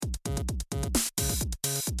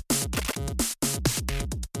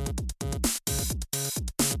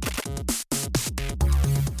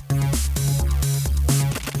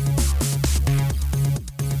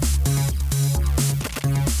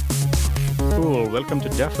welcome to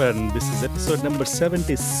DefN. This is episode number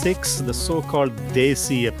 76, the so-called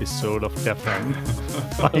Desi episode of DefN.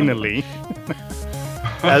 Finally.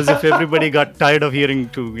 As if everybody got tired of hearing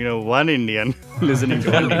to, one Indian, listening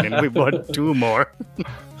to one Indian. We brought two more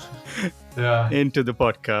into the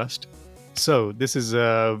podcast. So this is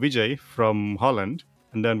Vijay from Holland,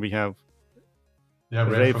 and then we have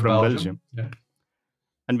Ray from Belgium. Yeah.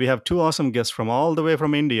 And we have two awesome guests from all the way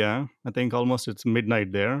from India. I think almost it's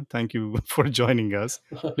midnight there. Thank you for joining us.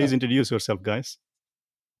 Please introduce yourself, guys.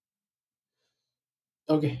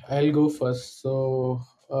 Okay, I'll go first. So,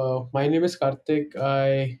 my name is Kartik.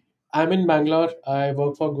 I'm in Bangalore. I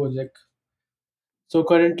work for Gojek. So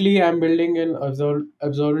currently, I'm building an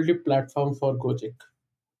observability platform for Gojek.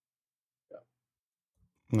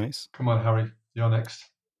 Nice. Come on, Harry. You're next.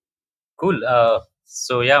 Cool.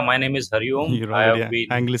 My name is HariOm. You're already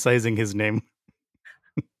anglicizing his name.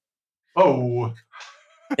 Oh.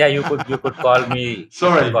 Yeah, you could call me.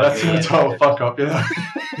 Sorry, that's a total fuck up.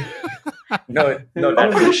 No.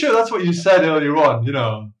 I'm pretty sure that's what you said earlier on.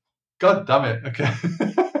 God damn it. Okay.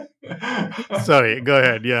 Sorry, go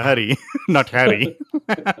ahead. Yeah, Harry, not Harry.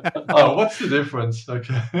 Oh, what's the difference?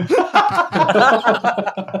 Okay.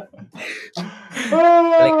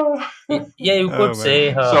 You could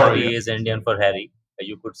say Hari is Indian for Harry.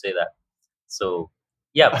 You could say that. So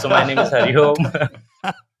my name is HariOm.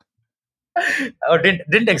 I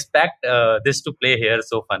didn't expect this to play here.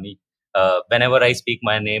 So funny. Whenever I speak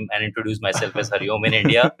my name and introduce myself as HariOm in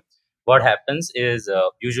India, what happens is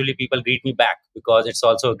usually people greet me back because it's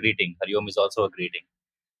also a greeting. HariOm is also a greeting.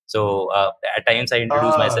 So at times I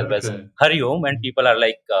introduce myself as HariOm, and people are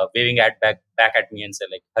like waving back at me and say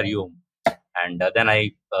like HariOm, and then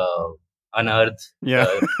I unearth the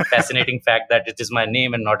fascinating fact that it is my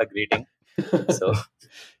name and not a greeting. So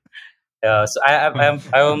I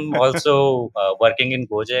am also working in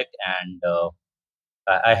Gojek, and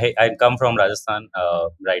I come from Rajasthan.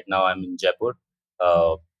 Right now I'm in Jaipur.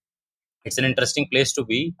 It's an interesting place to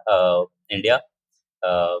be, India,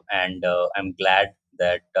 and I'm glad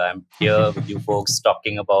that I'm here with you folks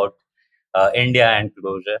talking about India and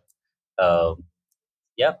closure.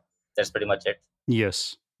 That's pretty much it.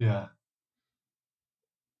 Yes. Yeah.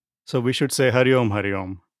 So we should say HariOm.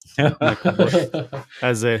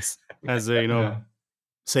 as a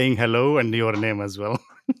saying hello and your name as well.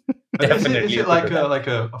 Definitely. Is it like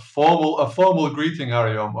a formal greeting,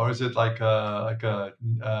 HariOm, or is it like a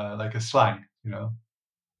slang?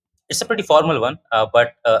 It's a pretty formal one,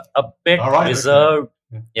 but a bit reserved.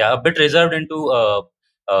 Okay. Yeah, a bit reserved into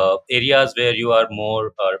areas where you are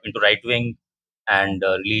more into right wing and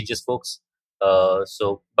religious folks.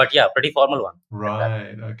 Pretty formal one.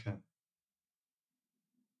 Right. Okay.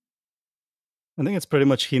 I think it's pretty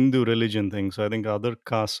much Hindu religion thing. So I think other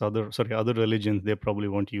castes, other religions, they probably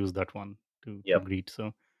won't use that one to greet.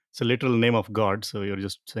 So it's a literal name of God. So you're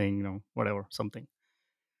just saying, whatever, something.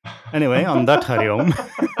 Anyway, on that HariOm,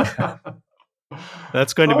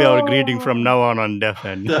 that's going to be our greeting from now on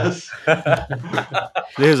DefN. Yes.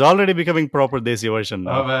 This is already becoming proper Desi version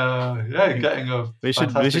now. Getting a we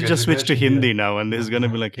should just switch to Hindi now, and this is going to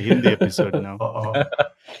be like a Hindi episode now.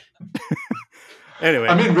 Anyway,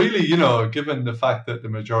 I mean, really, given the fact that the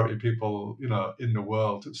majority of people, in the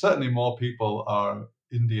world, certainly more people are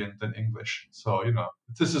Indian than English. So,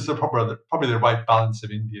 this is probably the right balance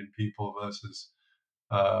of Indian people versus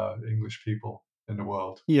English people in the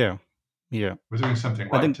world. Yeah. We're doing something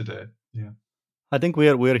right today. Yeah. I think we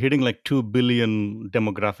are hitting like 2 billion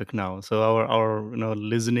demographic now. So our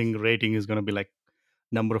listening rating is going to be like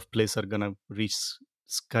number of plays are going to reach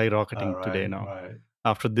skyrocketing today now. Right.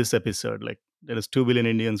 After this episode, like there is 2 billion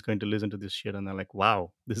Indians going to listen to this shit, and they're like,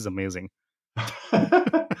 wow, this is amazing. We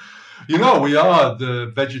are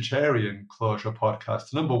the vegetarian closure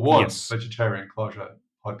podcast, number one vegetarian closure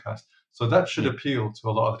podcast. So that should appeal to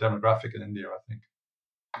a lot of the demographic in India, I think.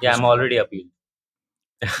 Yeah, I'm already appealed.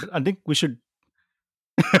 I think we should.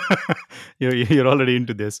 You're already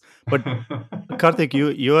into this, but Kartik,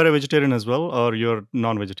 you are a vegetarian as well, or you're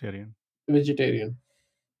non-vegetarian? Vegetarian.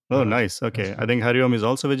 Oh, nice. Okay, I think HariOm is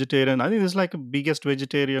also vegetarian. I think this is like the biggest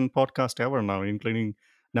vegetarian podcast ever now, including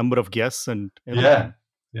number of guests and everything.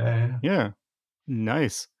 Yeah.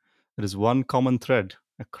 Nice. There is one common thread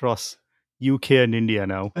across UK and India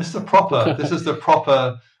now. This is the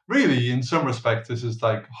proper. Really, in some respects, this is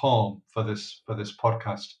like home for this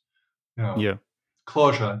podcast.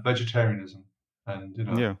 Closure, vegetarianism, and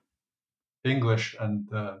English and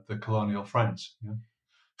the colonial friends.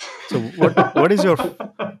 So what is your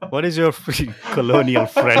colonial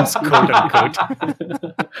friends, quote unquote?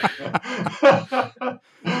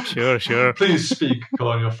 Sure. Please speak,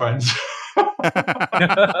 colonial friends.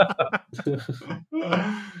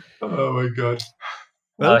 Oh my god.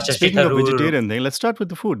 Well, Shashi speaking of Tharoor. vegetarian thing, let's start with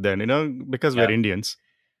the food then. Because Yeah, we're Indians.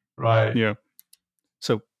 Right. Yeah.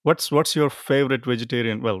 So what's your favorite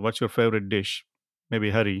vegetarian? Well, what's your favorite dish?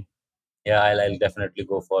 Maybe Hari. yeah, I'll definitely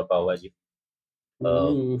go for pav bhaji.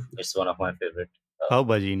 Uh, Ooh. it's one of my favorite. Pav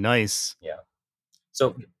bhaji, nice, Yeah.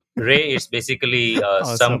 So Ray is basically some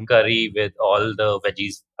awesome. curry with all the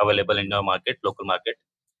veggies available in your market, local market,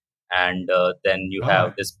 and then you have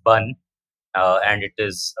Right. this bun, and it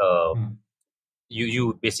is Hmm.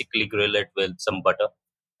 you basically grill it with some butter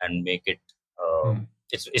and make it. Hmm.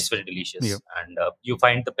 It's very Yeah, delicious, and you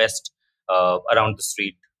find the best around the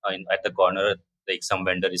street at the corner, like some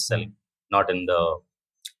vendor is Hmm. selling, not in the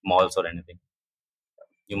malls or anything.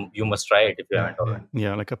 You must try it if you Yeah, haven't yeah. already.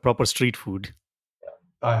 yeah, like a proper street food.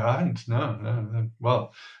 I haven't. No, no, no.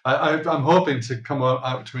 Well, I'm hoping to come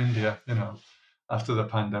out to India, after the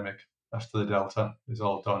pandemic, after the Delta is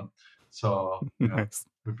all done. So, Nice.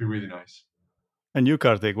 it would be really nice. And you,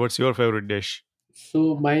 Karthik, what's your favorite dish?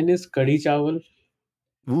 So mine is kadhi chawal.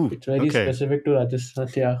 Ooh, It's very okay. specific to Rajasthan.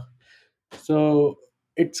 Yeah. So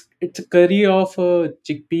it's a curry of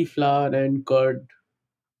chickpea flour and curd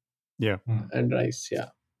Yeah, Hmm. and rice. Yeah.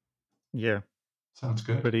 yeah. Sounds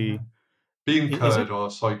good. Yeah. Pretty. Bean Is it? curd or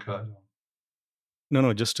soy curd. No,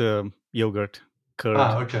 no, just yogurt, curd.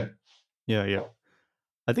 Ah, okay. Yeah, yeah.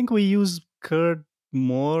 I think we use curd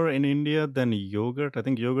more in India than yogurt. I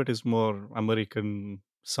think yogurt is more American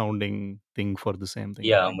sounding thing for the same thing, I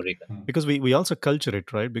Yeah, think. American. Hmm. Because we also culture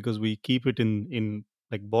it, right? Because we keep it in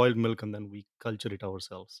like boiled milk and then we culture it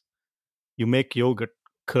ourselves. You make yogurt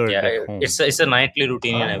Yeah, curd at it's home. a nightly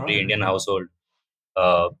routine in Ah, every right. Indian Okay. household.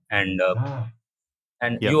 And Ah,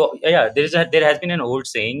 Yeah. there has been an old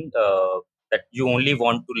saying that you only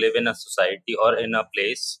want to live in a society or in a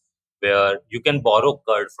place where you can borrow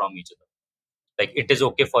curd from each other. Like it is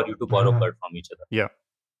okay for you to borrow curd from each other Yeah.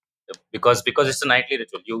 because it's a nightly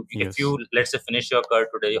ritual. If you Yes. let's say finish your curd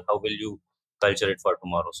today, how will you culture it for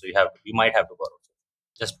tomorrow? So you might have to borrow.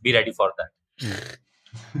 Just be ready for that. Mm.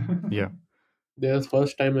 Yeah. There's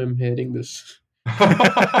first time I'm hearing this.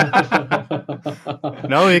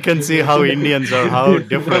 Now you can see how Indians are how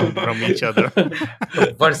different from each other.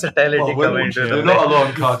 Versatility well, coming into the you're play. not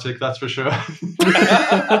alone, Kartik, that's for sure. A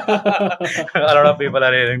lot of people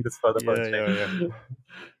are hearing this for the Yeah, first yeah, time.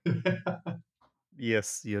 yeah.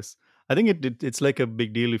 Yes, yes. I think it's like a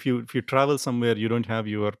big deal. If you travel somewhere, you don't have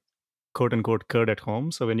your quote unquote curd at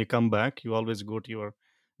home. So when you come back, you always go to your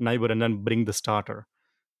neighbor and then bring the starter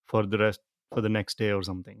for the rest for the next day or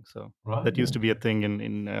something. So Right. that used to be a Okay. thing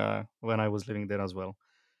in when I was living there as well.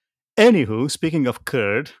 Anywho, speaking of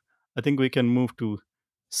curd, I think we can move to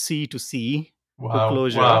C to C to Wow.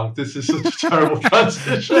 closure. Wow. This is such a terrible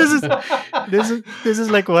transition. this is this is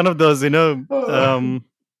like one of those, the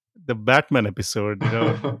Batman episode.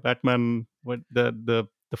 Batman, what the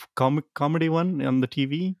comedy one on the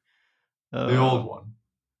TV. the Uh, old one.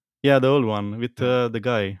 yeah, the old one with Yeah. the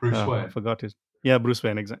guy. Bruce I Wayne. forgot his. Yeah, Bruce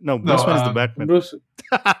Wayne. Exactly. No, No, Bruce Wayne is the Batman. Bruce,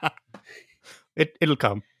 It'll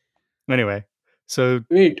come anyway. So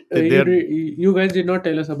wait, they're. you guys did not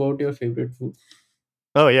tell us about your favorite food.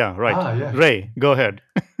 Oh yeah, right. yeah. Ray, go ahead.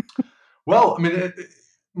 Well, I mean,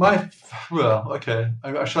 well, okay.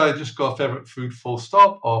 Shall I just go favorite food full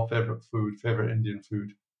stop or favorite Indian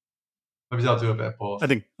food? Maybe I'll do a bit of both. I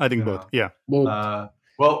think both. Yeah. Both.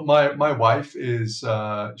 Well, my wife is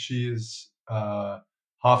she is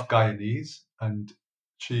half Guyanese, and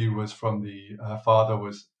she was from her father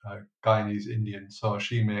was Guyanese Indian, so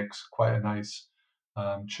she makes quite a nice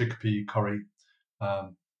chickpea curry,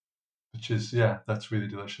 um, which is that's really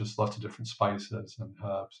delicious. Lots of different spices and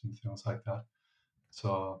herbs and things like that.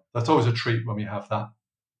 So that's always a treat when we have that.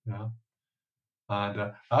 Yeah.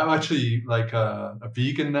 And I'm actually like a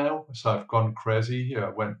vegan now, so I've gone crazy.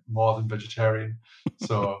 Went more than vegetarian.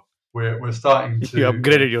 So we're starting You to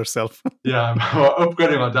upgraded yourself. I'm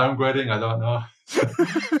upgrading or downgrading. I don't know,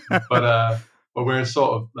 but we're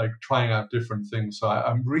sort of like trying out different things. So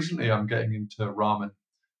I'm getting into ramen.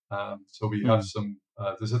 So we have Mm, some.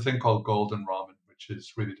 There's a thing called golden ramen, which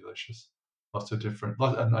is really delicious.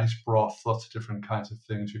 A nice broth, lots of different kinds of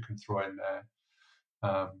things you can throw in there.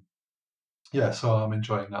 Um, yeah, so I'm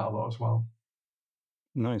enjoying that a lot as well.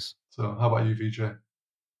 nice. So how about you, VJ?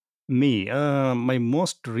 Me, my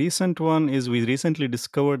most recent one is we recently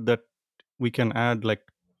discovered that we can add like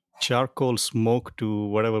charcoal smoke to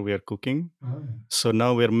whatever we are cooking. Oh, So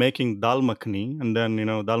now we're making dal makhani, and then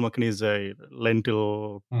dal makhani is a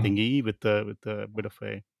lentil hmm. thingy with a bit of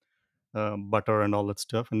a butter and all that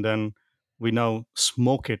stuff, and then we now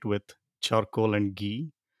smoke it with charcoal and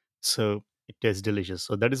ghee, so it tastes delicious.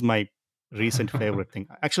 So that is my recent favorite thing.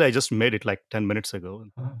 Actually, I just made it like 10 minutes ago.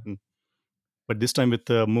 Ah. Mm. But this time with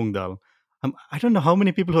moong dal. I don't know how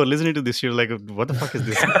many people who are listening to this. You're like, what the fuck is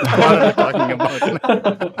this? What are they talking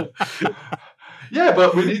about? Yeah,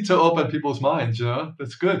 but we need to open people's minds, you know.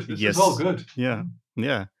 That's good. This is all Yes. good. Yeah.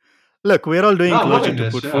 Yeah. Look, we're all doing No, I'm closure loving to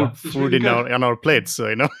this. put Yeah, food this is food really in good. our on our plates. So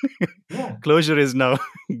Yeah. closure is now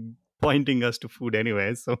pointing us to food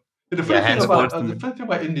anyway. So The Yeah, funny thing henceforth.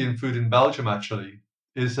 about Indian food in Belgium actually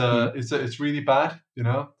Mm. is that it's really bad. You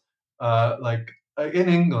know, like in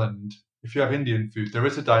England, if you have Indian food, there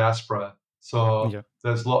is a diaspora. So Yeah.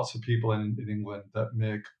 there's lots of people in England that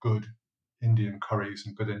make good Indian curries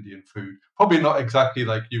and good Indian food. Probably not exactly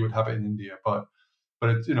like you would have it in India, but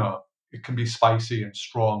it's, you know, it can be spicy and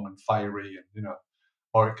strong and fiery, and you know,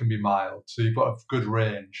 or it can be mild. So you've got a good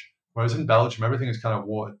range. Whereas in Belgium, everything is kind of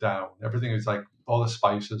watered down. Everything is like all the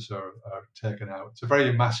spices are taken out. It's a very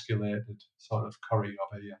emasculated sort of curry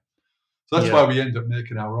over here. So that's Yeah. why we end up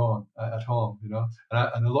making our own at home, you know.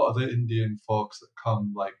 And a lot of the Indian folks that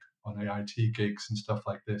come like on AIT gigs and stuff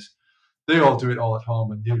like this, they all do it all at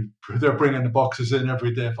home, and they're bringing the boxes in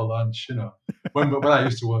every day for lunch, you know. When I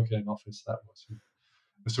used to work in an office, that was.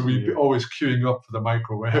 So we'd be Yeah. always queuing up for the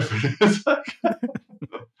microwave. It's like,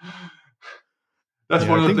 that's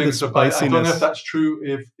Yeah. one I of the think the things that I don't know if spiciness. that's true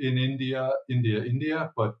if in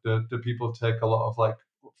India, but do people take a lot of like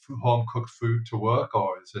home cooked food to work,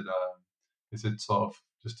 or is it sort of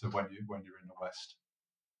just when you're in the West?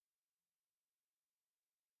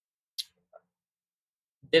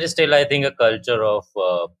 There is still, I think, a culture of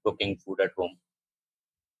cooking food at home.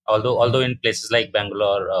 Although in places like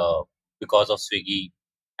Bangalore, because of Swiggy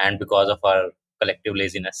and because of our collective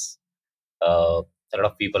laziness, a lot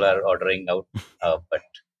of people are ordering out. But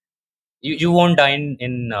you won't dine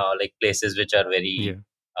in like places which are very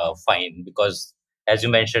Yeah. fine, because as you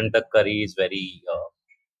mentioned, the curry is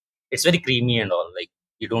it's very creamy and all. Like,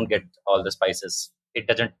 you don't get all the spices. It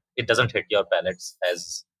doesn't hit your palates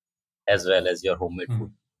as well as your homemade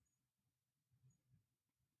food.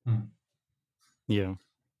 Hmm. Hmm. Yeah.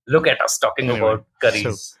 Look at us talking Anyway, about so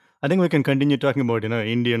curries. I think we can continue talking about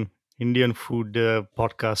Indian food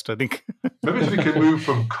podcast. I think Maybe we can move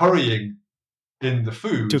from currying in the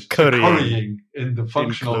food to to currying currying in the in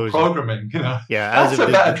functional closure. programming. You know, Yeah, as that's if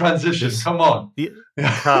a better transition. this Come on.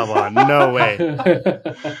 come on, no way.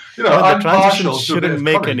 You know, The I'm transition partial to a bit shouldn't of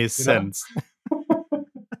make curry. any You know, sense.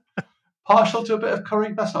 partial to a bit of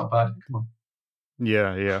curry. That's not bad. Come on.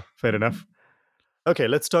 Yeah, fair enough. Okay,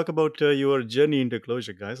 let's talk about your journey into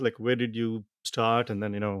closure, guys. Like, where did you start, and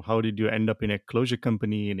then how did you end up in a closure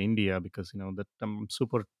company in India? Because that I'm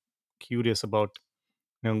super curious about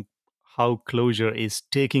how closure is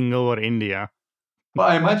taking over India.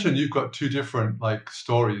 But I imagine you've got two different like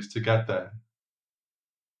stories to get there.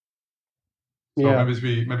 So Yeah.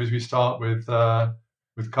 maybe we start with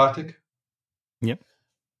Kartik. Yeah.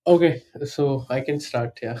 Okay, so I can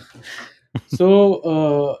start. Yeah.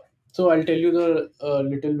 So, so I'll tell you the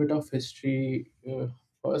little bit of history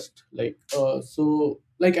first. Like I'll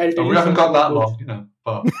tell And we you haven't first got about that Goj. long, you know.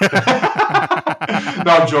 But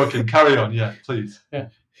no, I'm joking. Carry on. Yeah, please. Yeah.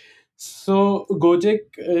 So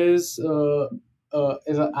Gojek is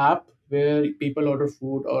an app where people order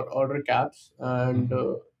food or order cabs, and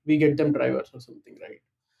Mhm. we get them drivers or something, right?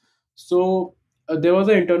 So there was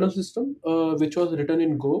an internal system which was written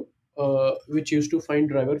in Go, which used to find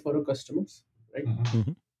driver for our customers, right? Mhm.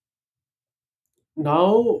 Mhm.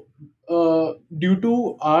 Now, due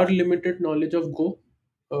to our limited knowledge of Go,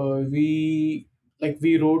 we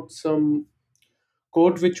wrote some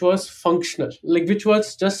code which was functional, like which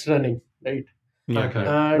was just running, right? Yeah. Okay, it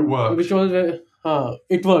And which worked. was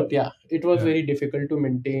it worked. Yeah, it was Yeah. very difficult to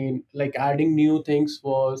maintain. Like adding new things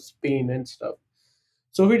was pain and stuff.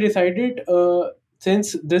 So we decided,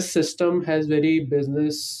 since this system has very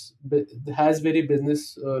business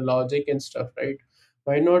logic and stuff, right?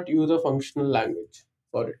 Why not use a functional language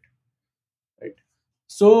for it, right?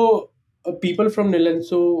 So people from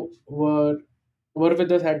Nilenso were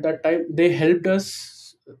with us at that time. They helped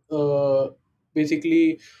us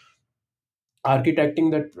basically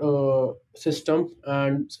architecting that system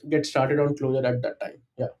and get started on closure at that time.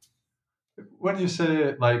 Yeah. When you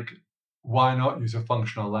say like, why not use a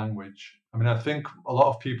functional language? I mean, I think a lot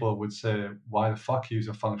of people would say, why the fuck use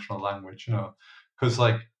a functional language? You know, because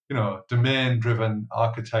like domain-driven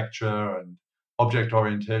architecture and object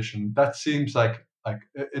orientation, that seems like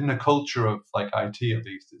in the culture of like IT at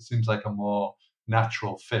least, it seems like a more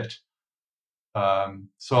natural fit.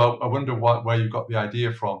 So I wonder where you got the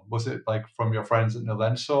idea from. Was it like from your friends at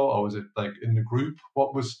Nilenso, or was it like in the group?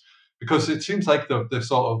 What was, because it seems like the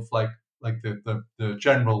sort of like the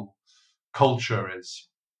general culture is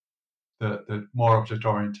the more object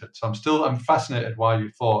oriented. So I'm fascinated why you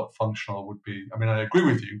thought functional would be. I mean, I agree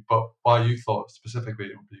with you, but why you thought specifically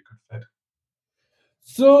it would be a good fit.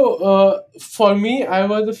 So for me, I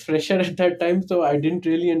was a fresher at that time, so I didn't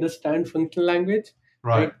really understand functional language,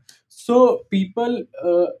 Right. right? So people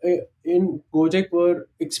in Gojek were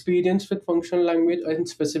experienced with functional language and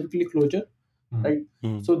specifically Clojure, Hmm. right?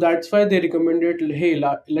 Mm. So that's why they recommended, hey,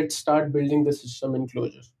 let's start building the system in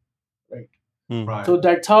Clojure, right? Mm. Right. So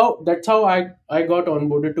that's how I got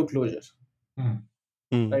onboarded to Clojure, Hmm.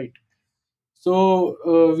 Mm. right?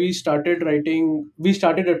 So we started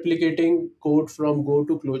replicating code from Go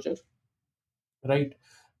to Clojure, right?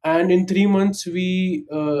 And in 3 months we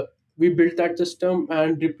built that system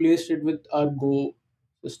and replaced it with our Go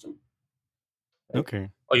system, right? Okay.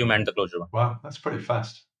 Oh, you meant the closure one. Wow, that's pretty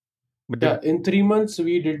fast. But Yeah, in 3 months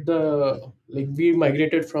we did we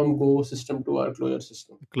migrated from Go system to our Clojure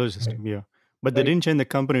system. close system, yeah. But they Right. didn't change the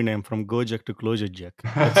company name from Gojek to ClojureJack.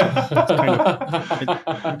 That's kind of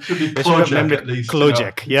It should be they should have Clojek named it at least.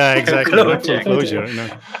 Clojek. Yeah, exactly. Not from Clojek.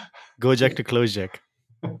 Clojure. Gojek to ClojureJack.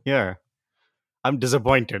 Yeah, I'm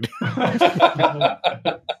disappointed.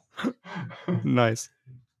 Nice.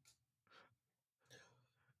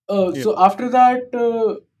 Yeah. So after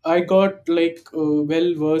that, I got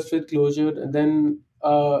well versed with Clojure, and then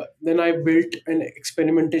I built an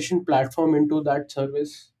experimentation platform into that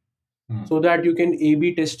service, Hmm. so that you can A/B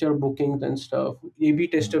test your bookings and stuff, A/B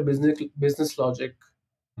test your business logic,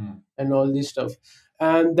 Hmm. and all this stuff.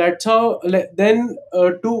 And that's how then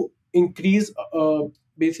to increase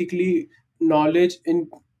basically knowledge in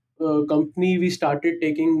company, we started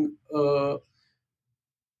taking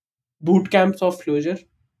boot camps of Clojure.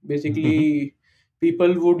 Basically,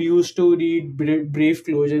 people would used to read Brave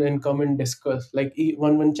Clojure and come and discuss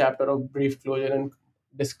one chapter of Brave Clojure and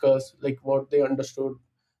discuss like what they understood,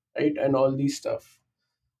 right, and all these stuff.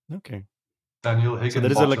 Okay. Daniel So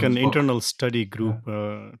there is like an Higginbotham's book. internal study group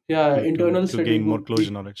Yeah, to internal to study gain more group.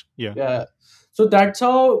 Clojure knowledge. Yeah. Yeah, so that's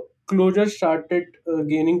how Clojure started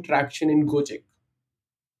gaining traction in Gojek.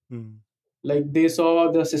 Mm. Like they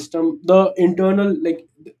saw the system, the internal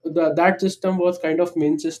that system was kind of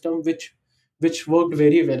main system which worked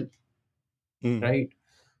very well, Mm. right?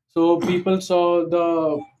 So people saw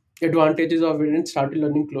the advantages of it and started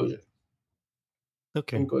learning Clojure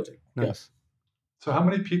Okay. in Gojek. Yeah. Nice. So how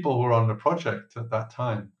many people were on the project at that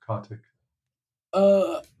time, Kartik?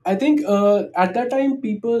 I think at that time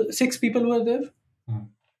 6 people were there Mm.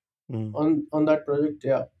 on that project.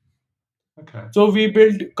 Yeah. Okay. So we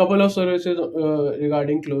built a couple of services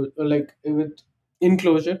regarding in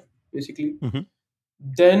Clojure, basically. Mhm.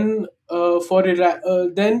 Then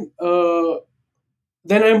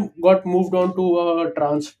then I got moved on to a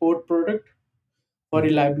transport product for Mhm.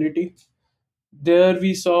 reliability. There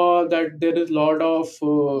we saw that there is a lot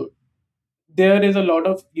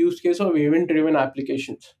of use case of event driven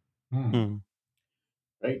applications, Hmm. Mm.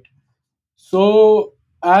 right? So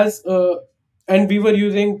as and we were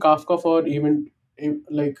using Kafka for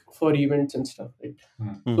for events and stuff, right?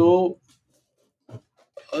 Hmm. Mm.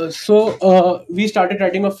 So we started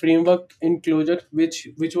writing a framework in Clojure, which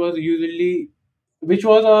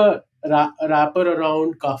was a wrapper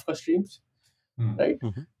around Kafka streams, Hmm. right?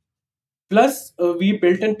 Mhm. Plus, we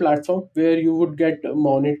built a platform where you would get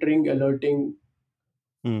monitoring, alerting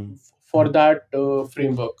Mm. for that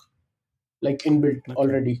framework, like inbuilt Okay.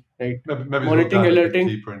 already, right? Maybe we'll Monitoring, dive a bit alerting,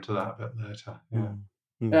 deeper into that a bit later. Yeah.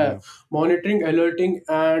 Mm. yeah, Yeah. monitoring, alerting,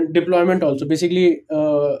 and deployment also. Basically,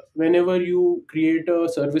 whenever you create a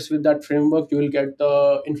service with that framework, you will get the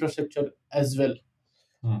infrastructure as well,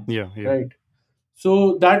 Hmm. Yeah. Yeah. right? So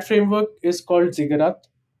that framework is called Ziggurat,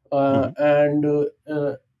 Mhm. and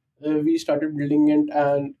we started building it.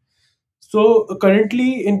 And so currently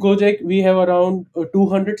in Gojek, we have around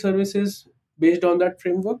 200 services based on that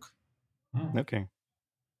framework, Hmm. Okay.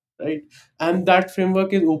 right? And that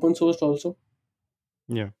framework is open sourced also.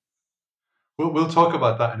 Yeah. We'll talk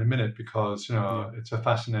about that in a minute because Yeah. it's a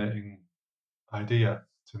fascinating idea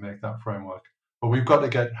to make that framework. But we've got to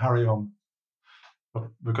get Harry on.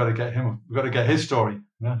 We've got to get him. We've got to get his story.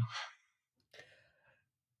 Yeah.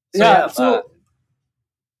 So Yeah. yeah, So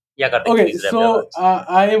Kartik, okay. please wrap your So thoughts.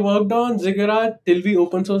 I worked on Ziggurat till we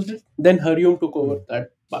open sourced it. Then HariOm took over that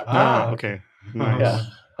part. Ah. Okay. Okay. Nice. Yeah.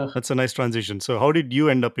 That's a nice transition. So how did you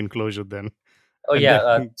end up in Clojure then? Oh And yeah,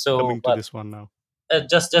 then so coming to this one now. Hari.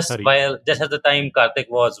 just at the time Kartik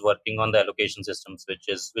was working on the allocation systems, which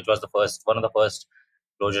was the first one of the first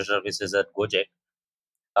closure services at Gojek.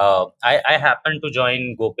 I happened to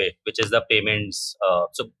join GoPay, which is the payments.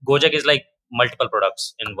 So Gojek is like multiple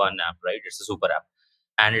products in one app, right? It's a super app,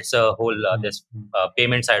 and it's a whole Hmm. this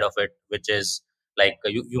payment side of it, which is Like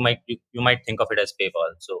you might think of it as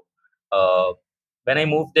PayPal. So uh, when I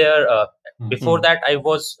moved there, before Mm. that I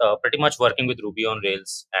was pretty much working with Ruby on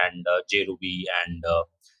Rails and JRuby and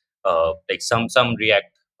like some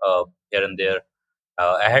React here and there.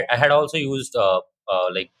 I had also used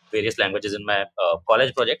like various languages in my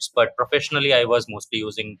college projects, but professionally I was mostly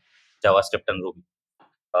using JavaScript and Ruby.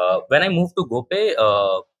 When I moved to GoPay,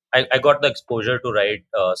 I got the exposure to write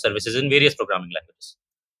services in various programming languages.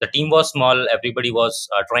 The team was small; everybody was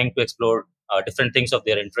trying to explore different things of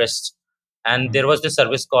their interests, and there was this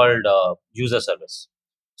service called user service.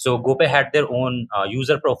 So GoPay had their own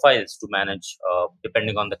user profiles to manage,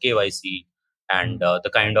 depending on the KYC and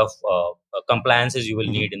the kind of compliances you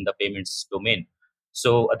will Mhm. need in the payments domain.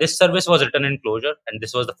 So this service was written in Clojure, and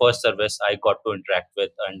this was the first service I got to interact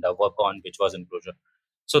with and work on, which was in Clojure.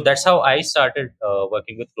 So that's how I started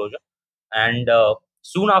working with Clojure. And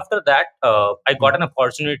soon after that, I got Mm. an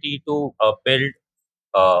opportunity to build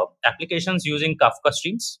applications using Kafka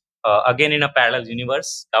streams. Again, in a parallel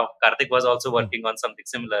universe, Kartik was also Mm. working on something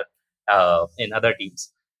similar in other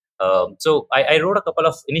teams. So I wrote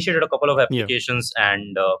initiated a couple of Yeah. applications,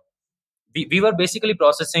 and we were basically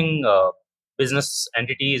processing business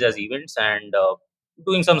entities as events and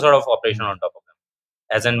doing some sort of operation Mm. on top of them,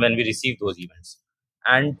 as and when we receive those events.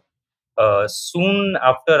 And soon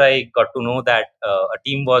after, I got to know that a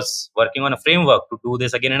team was working on a framework to do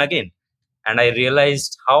this again and again. And I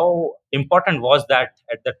realized how important was that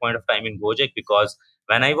at that point of time in Gojek, because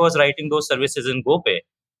when I was writing those services in GoPay,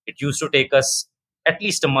 it used to take us at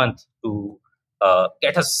least a month to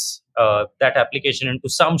get us that application into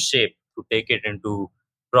some shape to take it into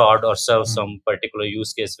prod or serve some particular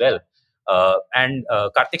use case well. And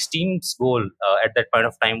Karthik's team's goal at that point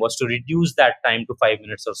of time was to reduce that time to 5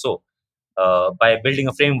 minutes or so by building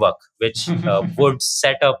a framework which would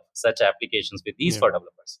set up such applications with ease Yeah. for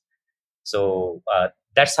developers. So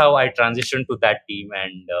that's how I transitioned to that team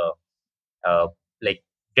and like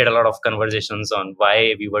did a lot of conversations on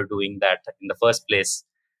why we were doing that in the first place,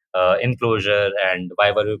 enclosure, and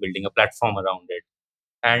why were we building a platform around it,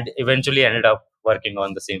 and eventually ended up working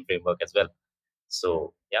on the same framework as well.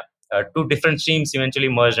 So yeah, two different streams eventually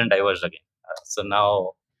merged and diverged again. So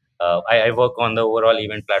now I work on the overall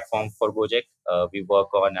event platform for Gojek. We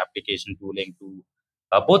work on application tooling to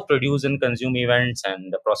both produce and consume events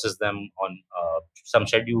and process them on some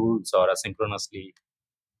schedules or asynchronously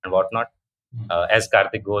and whatnot. As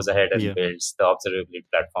Karthik goes ahead and Yeah. builds the observability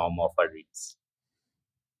platform of our reads.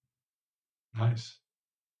 Nice.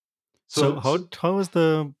 So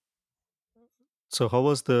So, how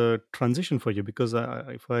was the transition for you? Because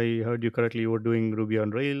if I heard you correctly, you were doing Ruby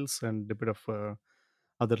on Rails and a bit of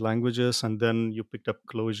other languages, and then you picked up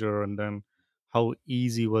Clojure, and then how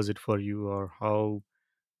easy was it for you, or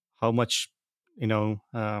how much you know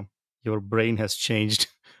your brain has changed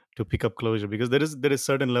to pick up Clojure? Because there is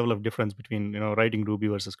certain level of difference between writing Ruby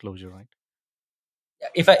versus Clojure, right?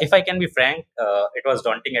 If I can be frank, it was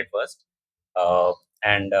daunting at first, uh,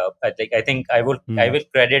 and I think I Mm. will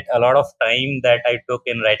credit a lot of time that I took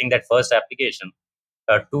in writing that first application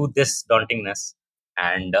to this dauntingness.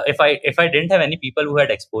 And if I didn't have any people who had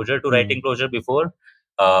exposure to Mm. writing Clojure before,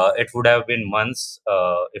 it would have been months,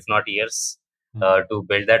 if not years, to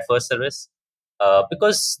build that first service,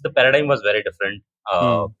 because the paradigm was very different,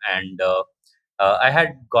 Mm. and I had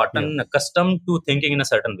Yeah. gotten accustomed to thinking in a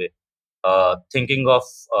certain way, thinking of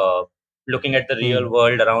looking at the real Mm.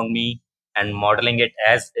 world around me and modeling it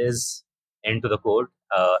as is into the code,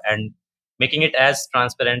 and making it as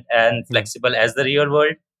transparent and Yeah. flexible as the real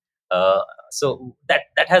world. Uh, so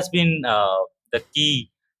that has been the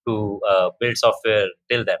key to build software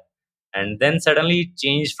till then, and then suddenly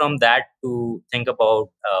change from that to think about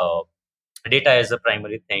data as the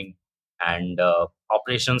primary thing, and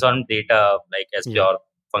operations on data like as Yeah. pure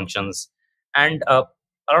functions, and a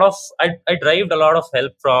lot of I derived a lot of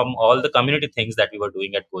help from all the community things that we were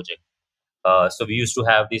doing at Gojek. So we used to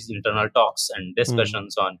have these internal talks and Mm.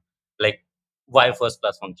 discussions on, like, why first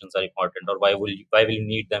class functions are important, or why will you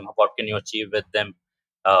need them, what can you achieve with them,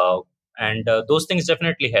 uh, and those things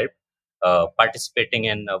definitely help. Participating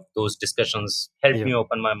in those discussions helped Yeah. me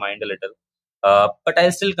open my mind a little, but I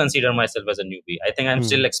still consider myself as a newbie. I think I'm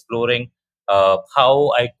still Mm. exploring how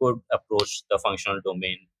I could approach the functional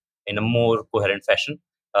domain in a more coherent fashion.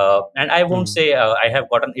 And I won't Mm. say I have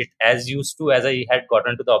gotten it as used to as I had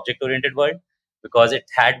gotten to the object oriented world, because it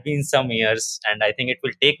had been some years, and I think it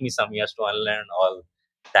will take me some years to unlearn all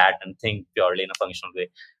that and think purely in a functional way.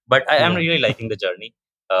 But I am Yeah. really liking the journey,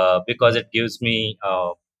 because it gives me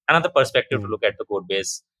another perspective to Mm. look at the code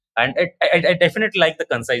base. And I definitely like the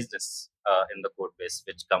conciseness in the code base,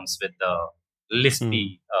 which comes with the Mm. lispy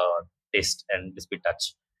taste and crispy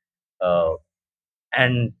touch. Uh,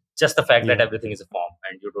 and just the fact that Yeah. everything is a form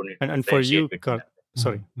and you don't need to And for differentiate you, between them.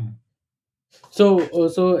 sorry.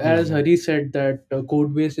 So Yeah, as yeah. Hari said that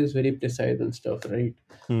code base is very precise and stuff, right?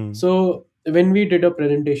 Mm, So when we did a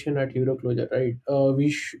presentation at Euroclosure, right,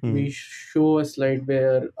 we mm, show a slide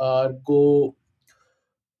where our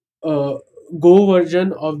uh, Go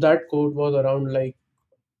version of that code was around like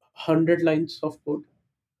 100 lines of code,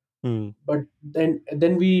 mm, but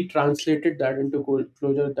then we translated that into code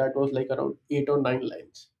closure that was like around 8 or 9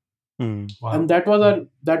 lines, mm, and Wow. that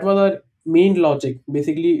was our main logic.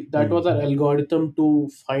 Basically, that mm, was our algorithm to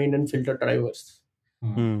find and filter drivers.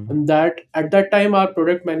 Mm. mm, And that at that time our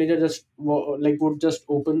product manager just would just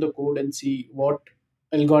open the code and see what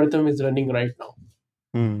algorithm is running right now.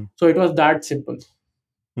 mm, So it was that simple,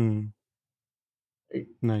 mm. right?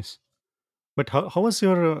 Nice. But how was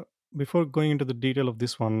your before going into the detail of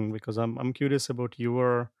this one, because I'm curious about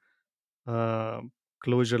your uh,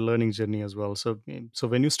 closure learning journey as well. So so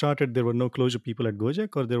when you started, there were no closure people at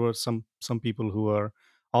Gojek, or there were some people who are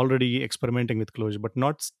already experimenting with closure, but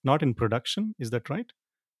not in production. Is that right?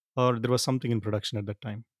 Or there was something in production at that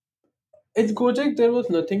time? It's Gojek. There was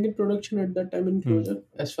nothing in production at that time in Mm, closure,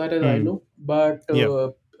 as far as I mm, know. But yeah,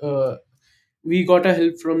 uh, we got a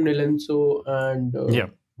help from Nilanso and yeah.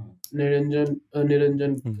 Mm. Niranjan.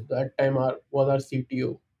 Niranjan Mm, that time was our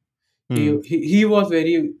CTO. mm, He was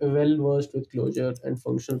very well versed with closure and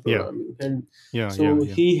functional yeah, programming, and yeah, yeah, so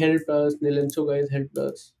yeah. he helped us. Nilanso guys helped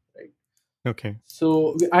us, right? Okay.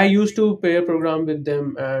 So I used to pair program with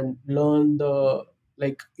them and learn the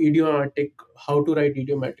like idiomatic how to write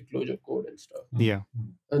idiomatic closure code and stuff. Yeah,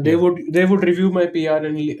 And yeah. they would review my PR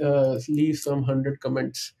and leave some 100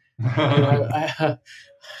 comments. And I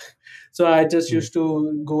so I just Yeah, used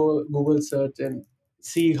to go Google search and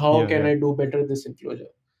see how yeah, can yeah, I do better this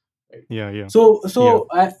enclosure. Right. yeah, yeah, yeah. So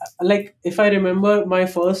I like if I remember, my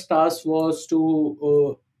first task was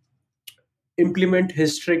to implement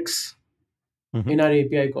Hystrix Hmm. in our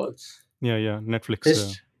API calls. Yeah, yeah.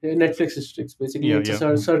 Netflix. Netflix Hystrix. Basically, Yeah, it's a yeah,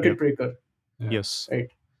 yeah. circuit breaker, Yeah. Yes.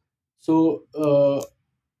 right? So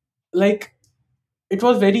like it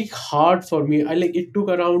was very hard for me. I like it took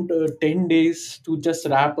around 10 days to just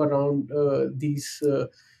wrap around these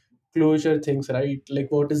closure things, right?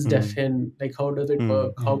 Like what is Mm, defin? Like how does it mm,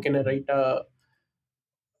 work? How Mm. can I write a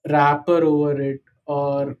wrapper over it?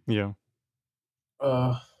 Or yeah.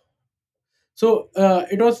 uh, so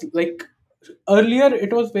it was like earlier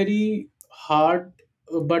it was very hard,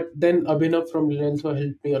 but then Abhinav from Lenso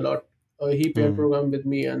helped me a lot. He pair Mm, programmed with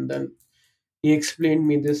me, and then he explained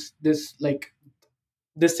me this like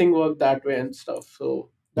this thing worked that way and stuff.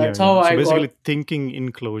 So yeah, that's how yeah. So I got, basically, thinking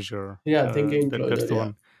enclosure. yeah, thinking That's closure. the Yeah.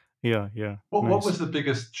 one. Yeah, yeah. What Nice. was the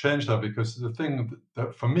biggest change though? Because the thing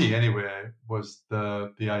that for me anyway was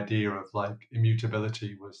the idea of like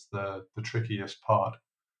immutability was the trickiest part,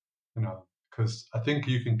 you know, because I think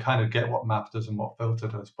you can kind of get what map does and what filter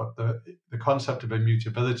does, but the concept of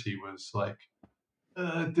immutability was like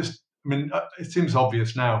just. I mean, it seems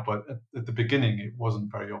obvious now, but at the beginning it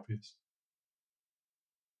wasn't very obvious.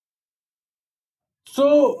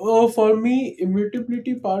 So for me,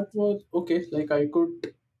 immutability part was okay. Like uh,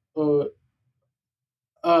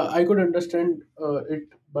 I could understand it,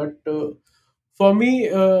 but for me,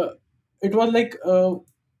 it was like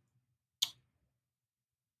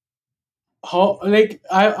how like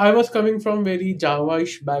I was coming from very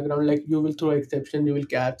Java-ish background. Like you will throw exception, you will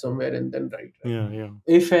catch somewhere and then write, right? Yeah, yeah,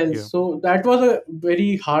 If else. yeah. So that was a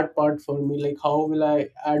very hard part for me. Like how will I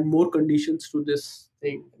add more conditions to this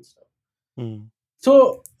thing and stuff. Mm,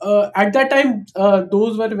 So at that time,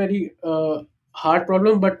 those were very hard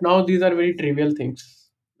problem, but now these are very trivial things.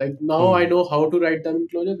 Like now I mm. know how to write them in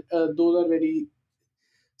closure. Those are very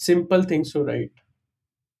simple things to write.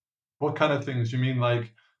 What kind of things? You mean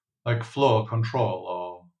like flow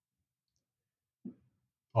control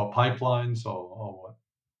or pipelines or what?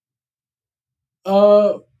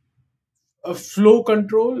 Uh, Flow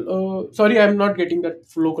control. Sorry, I'm not getting that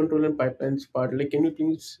flow control and pipelines part. Like, can you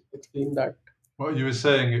please explain that? Well, you were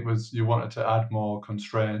saying it was you wanted to add more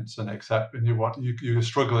constraints and accept, and you were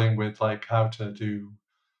struggling with like how to do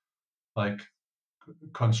like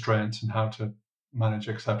constraints and how to manage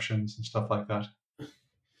exceptions and stuff like that.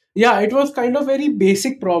 Yeah, it was kind of very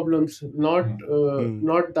basic problems, Hmm. Mm.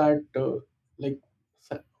 not that like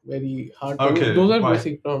very hard problems. Okay, Those are right.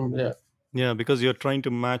 basic problems. Yeah. Yeah, because you're trying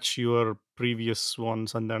to match your previous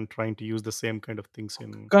ones and then trying to use the same kind of things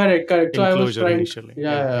Correct, correct. So in I was closure trying. initially.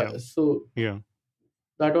 Yeah, Yeah, yeah, yeah. So yeah.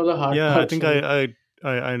 that was a hard Yeah, I part think for me.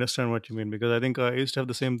 I understand what you mean, because I think I used to have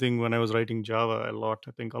the same thing when I was writing Java a lot.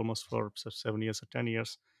 I think almost for 7 years or 10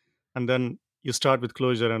 years, and then you start with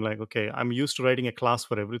Clojure and like, okay, I'm used to writing a class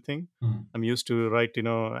for everything. Mm. I'm used to write,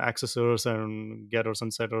 accessors and getters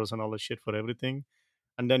and setters and all the shit for everything.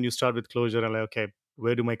 And then you start with Clojure and like, okay,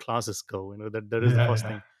 where do my classes go? That is the Yeah, first yeah.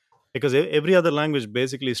 thing. Because every other language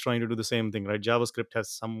basically is trying to do the same thing, right? JavaScript has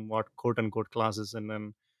somewhat quote unquote classes, and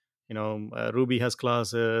then Ruby has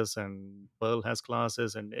classes, and Perl has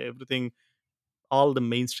classes, and everything. All the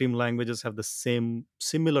mainstream languages have the same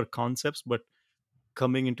similar concepts, but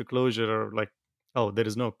coming into Clojure are like, oh, there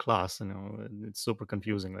is no class. And it's super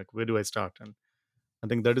confusing. Like, where do I start? And I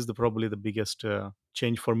think that is probably the biggest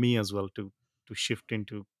change for me as well, to shift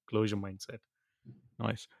into Clojure mindset.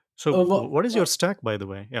 Nice. So, what is your stack, by the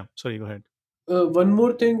way? Yeah. Sorry. Go ahead. One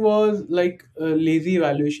more thing was like lazy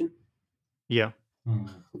evaluation Yeah. Mm.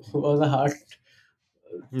 was a hard.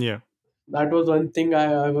 Yeah. That was one thing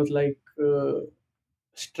I was like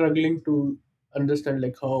struggling to understand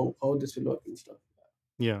like how this will work and stuff.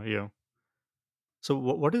 Yeah. Yeah. So,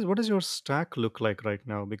 what does your stack look like right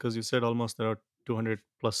now? Because you said almost there are 200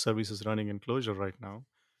 plus services running in Clojure right now.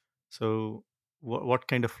 So, what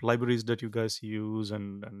kind of libraries that you guys use,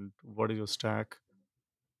 and what is your stack?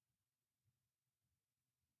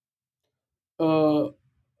 Uh,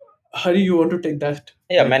 Hari, you want to take that?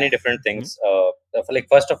 Yeah, Like, many different Yeah. things. Like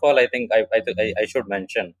first of all, I think I should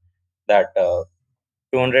mention that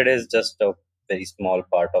 200 is just a very small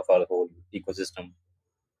part of our whole ecosystem.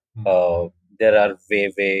 Mm. Uh, there are way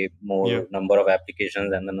Yeah. more number of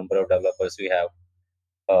applications and the number of developers we have.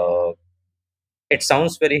 Uh, it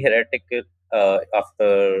sounds very heretical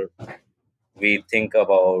after we think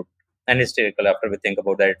about and hysterical after we think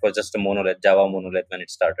about that it was just a monolith, Java monolith when it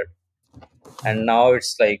started, and now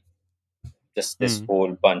it's like just this Hmm.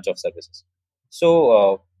 whole bunch of services. So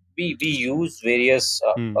we use various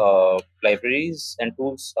Hmm. libraries and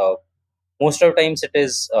tools. Most of the times it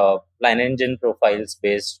is line engine profiles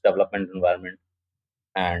based development environment,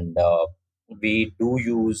 and we do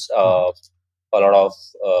use Hmm. a lot of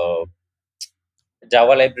uh,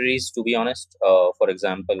 Java libraries. To be honest, for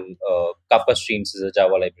example, Kafka Streams is a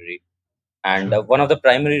Java library, and Sure. one of the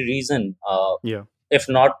primary reason, Yeah. if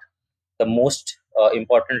not the most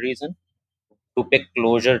important reason, to pick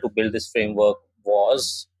Clojure to build this framework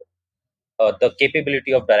was the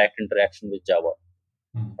capability of direct interaction with Java.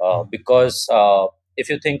 Mm. Because if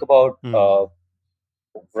you think about Hmm.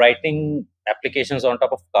 writing applications on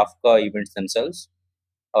top of Kafka events themselves,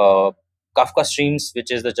 uh, Kafka Streams, which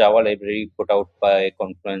is the Java library put out by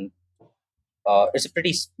Confluent, it's a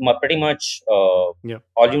pretty much Yeah.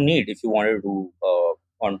 all you need if you want to do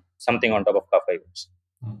on something on top of Kafka events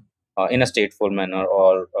Mm. in a stateful manner,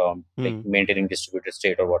 or like Hmm. maintaining distributed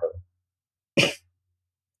state or whatever.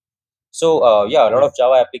 So yeah, a lot Yeah. of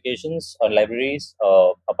Java applications or libraries.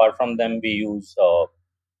 Apart from them, we use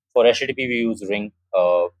for HTTP we use Ring.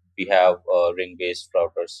 We have Ring-based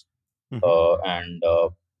routers, Hmm. and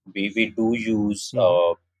we do use Hmm.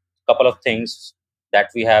 a couple of things that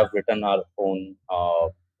we have written our own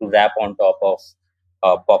to wrap on top of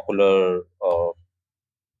popular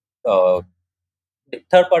uh,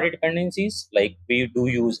 third-party dependencies. Like we do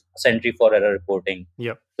use Sentry for error reporting,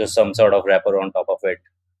 Yeah. so some sort of wrapper on top of it,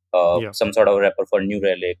 Yeah. some sort of wrapper for New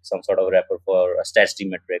Relic, some sort of wrapper for StatStream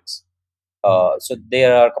metrics. Mm. So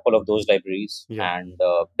there are a couple of those libraries, Yeah. and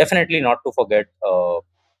definitely not to forget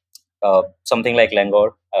something like Langor,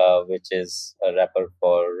 which is a wrapper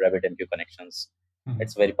for RabbitMQ connections. Mm.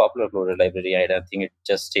 It's a very popular Clojure library, and I think it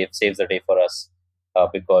just saves the day for us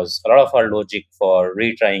because a lot of our logic for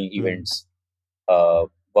retrying Hmm. events uh,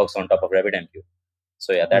 works on top of RabbitMQ.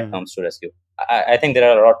 So yeah, that Hmm. comes to rescue. I think there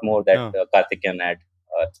are a lot more that Oh. Kartik can add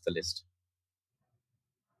to the list.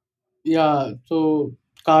 yeah, so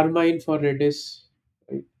Carmine for Redis,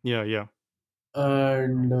 right? Yeah. Yeah.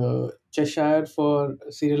 And Cheshire for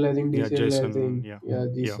serializing, Yeah. Jason. deserializing. Yeah. Yeah, Yeah.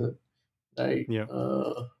 these right. Yeah.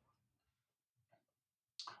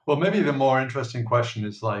 Well, maybe the more interesting question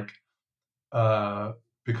is like,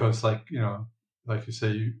 because like like you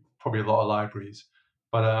say, probably a lot of libraries,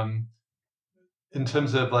 but in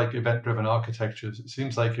terms of like event-driven architectures, it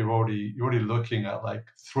seems like you're already looking at like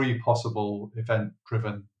three possible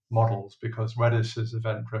event-driven models because Redis is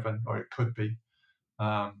event-driven, or it could be.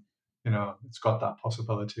 Um, it's got that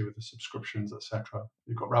possibility with the subscriptions, etc.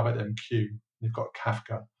 You've got RabbitMQ, you've got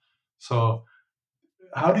Kafka. So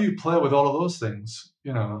how do you play with all of those things?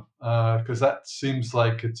 Because that seems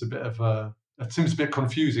like it seems a bit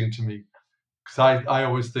confusing to me. Because I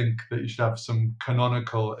always think that you should have some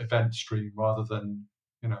canonical event stream rather than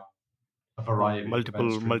you know a variety of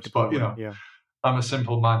event streams. But Yeah. I'm a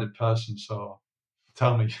simple-minded person, so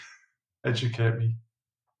tell me, educate me.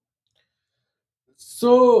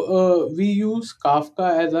 So we use Kafka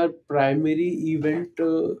as our primary event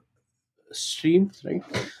streams, right?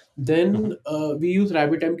 Hmm. Then we use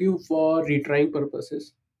RabbitMQ for retrying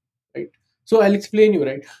purposes, right? So I'll explain you,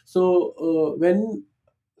 right? So when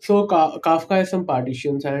so Kafka has some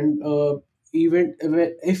partitions, and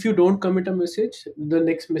if you don't commit a message, the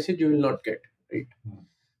next message you will not get, right? Mm.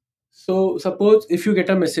 So suppose if you get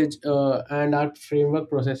a message and our framework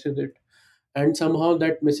processes it, and somehow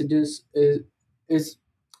that message is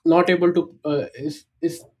not able to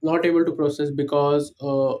is not able to process because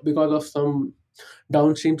of some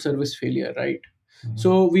downstream service failure, right? Mhm.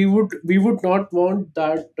 So we would not want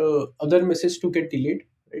that other message to get delayed,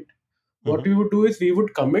 right? What Hmm. we would do is we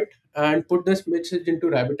would commit and put this message into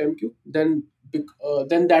RabbitMQ.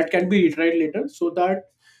 Then that can be retried later, so that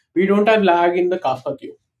we don't have lag in the Kafka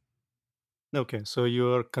queue. Okay, so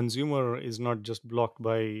your consumer is not just blocked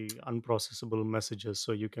by unprocessable messages,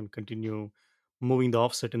 so you can continue moving the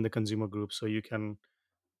offset in the consumer group, so you can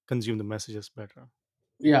consume the messages better.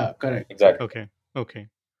 Yeah, correct, Exactly. correct. Okay, okay.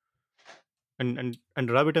 And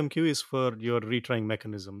RabbitMQ is for your retrying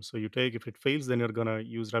mechanism. So you take, if it fails, then you're gonna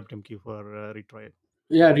use RabbitMQ for retry.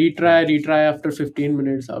 Yeah, Yeah. retry after 15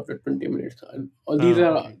 minutes, after 20 minutes, and all these Oh,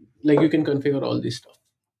 are okay. like you can configure all this stuff.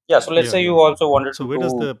 Yeah. So let's Yeah, say yeah. you also wanted So to where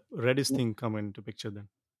does do, the Redis thing come into picture then?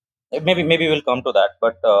 maybe we'll come to that.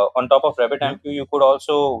 But on top of Yeah, RabbitMQ, you could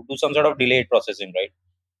also do some sort of delayed processing, right?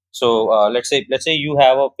 So let's say you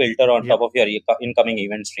have a filter on yeah, top of your incoming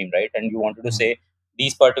event stream, right? And you wanted to Mm. say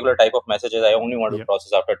these particular type of messages I only want to yeah.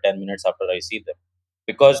 process after 10 minutes after I receive them,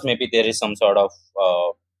 because maybe there is some sort of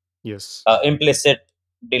Yes. implicit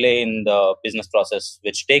delay in the business process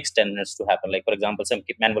which takes 10 minutes to happen. Like for example, some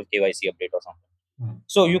manual KYC update or something. Mm.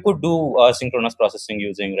 So you could do synchronous processing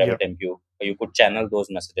using Yeah. RabbitMQ. You could channel those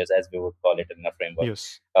messages, as we would call it in a framework,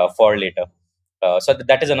 Yes. for later. So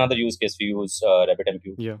that is another use case we use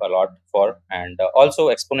RabbitMQ Yeah. a lot for, and also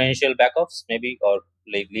exponential backups, maybe, or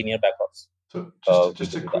like linear backups. So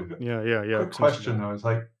just We a could do that. quick Yeah. Extension question backup. though is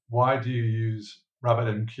like, why do you use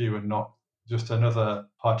RabbitMQ and not just another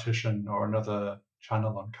partition or another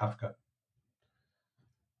channel on Kafka?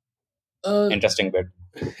 Uh, Interesting bit.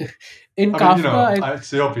 in I mean, Kafka, it's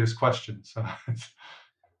the obvious question. So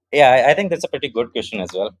Yeah, I think that's a pretty good question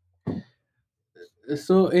as well.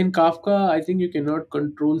 I think you cannot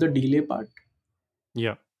control the delay part,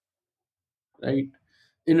 Yeah. right?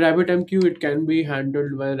 In RabbitMQ, it can be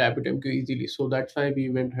handled by RabbitMQ easily, so that's why we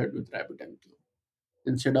went ahead with RabbitMQ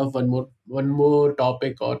instead of one more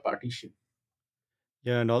topic or partition.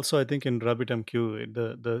 Yeah, and also I think in RabbitMQ,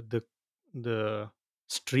 the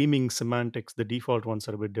streaming semantics, the default ones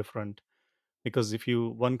are a bit different, because if you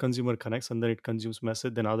one consumer connects and then it consumes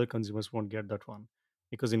message, then other consumers won't get that one,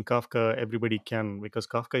 because in Kafka everybody can, because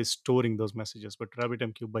Kafka is storing those messages, but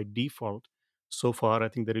RabbitMQ by default, so far I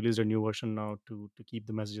think they released a new version now to keep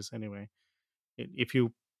the messages anyway. If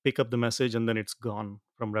you pick up the message and then it's gone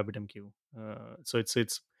from RabbitMQ, so it's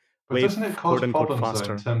but doesn't it cause quote unquote problems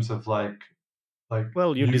though in faster. terms of like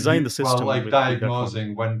Well, you design the you well, system like with that one.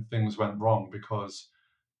 diagnosing when things went wrong because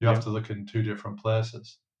you have Yeah. to look in two different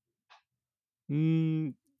places?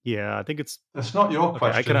 Mm, yeah, I think it's It's not your okay.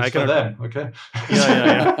 question, I it's for cannot. them, okay?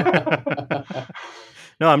 Yeah.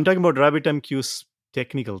 No, I'm talking about RabbitMQ's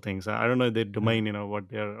technical things. I don't know their Yeah. domain. What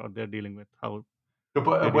they're dealing with, how No,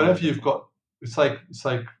 but they're dealing whenever with that you've one. got, it's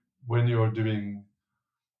like when you're doing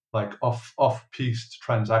like off-piste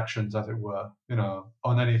transactions, as it were,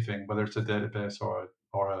 on anything, whether it's a database or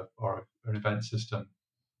an event system,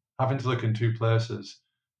 having to look in two places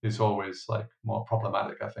is always like more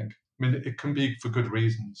problematic, I think. I mean, it can be for good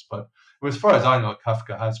reasons, but as far as I know,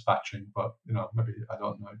 Kafka has batching, but maybe I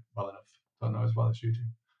don't know well enough, don't know as well as you do.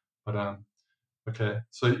 But okay,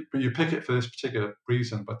 so but you pick it for this particular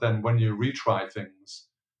reason, but then when you retry things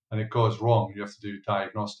and it goes wrong, you have to do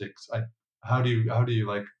diagnostics. How do you how do you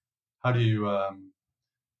um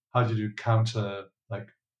how do you do counter like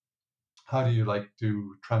how do you like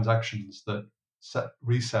do transactions that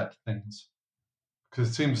reset things? Because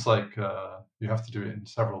it seems like you have to do it in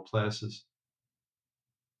several places.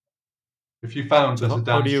 If you found So there's a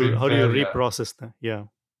how downstream how do you failure, reprocess that? Yeah.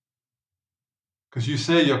 because you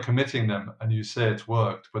say you're committing them and you say it's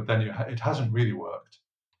worked, but then it hasn't really worked.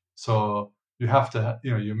 So you have to,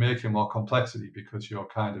 you're making more complexity because you're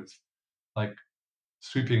kind of like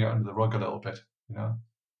sweeping it under the rug a little bit, you know?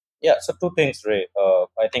 Yeah. So two things, Ray.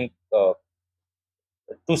 I think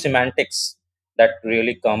two semantics that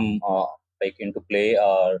really come like into play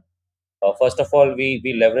are, first of all,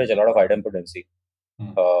 we leverage a lot of idempotency.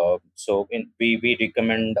 Hmm. So we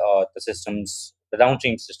recommend the systems, the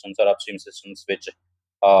downstream systems or upstream systems,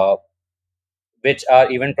 uh, which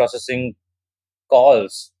are event processing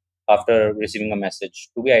calls after receiving a message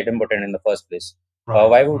to be idempotent in the first place. Right.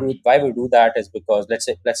 Why we do that is because let's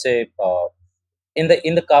say in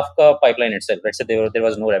the Kafka pipeline itself, let's say there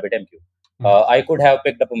was no RabbitMQ. I could have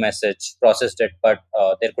picked up a message, processed it, but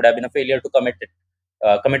there could have been a failure to commit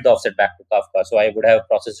the offset back to Kafka. So I would have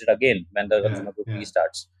processed it again when the consumer group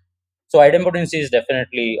restarts. So idempotency is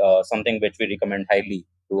definitely something which we recommend highly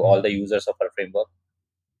to all the users of our framework.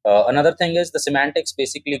 Another thing is the semantics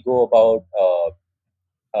basically go about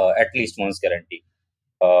at least once guarantee,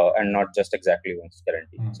 and not just exactly once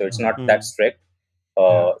guarantee. So it's not that strict.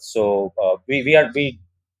 So we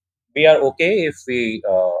are okay if we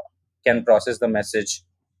can process the message,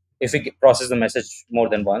 if we process the message more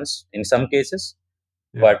than once in some cases,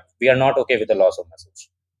 but we are not okay with the loss of message.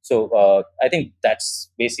 So I think that's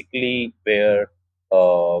basically where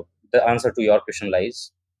the answer to your question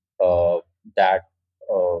lies. That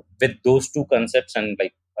with those two concepts and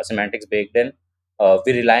like semantics baked in,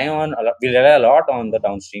 we rely a lot on the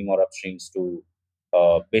downstream or upstreams to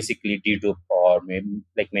basically dedupe or maybe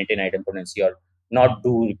like maintain idempotency or not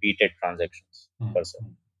do repeated transactions per se.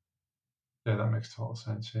 Yeah, that makes total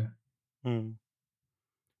sense. Yeah.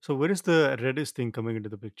 So where is the Redis thing coming into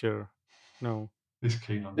the picture now? He's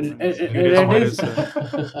keen on Redis-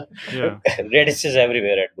 Yeah. Redis is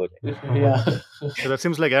everywhere at Gojek. Yeah. So that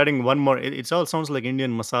seems like adding one more. It all sounds like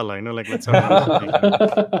Indian masala, like let's add another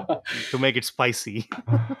thing, to make it spicy.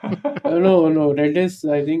 No. Redis,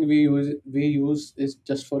 I think we use is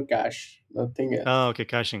just for cache, nothing else. Oh, okay,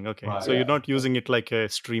 caching. Okay, Right. so you're not using it like a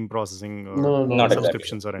stream processing or No, Not exactly.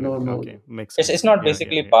 subscriptions or anything. No. Okay, makes sense. It's not Yeah,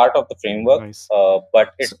 basically yeah. part of the framework, Nice.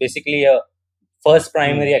 but it's So- basically a first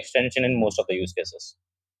primary extension in most of the use cases.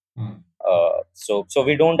 So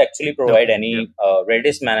we don't actually provide Okay, any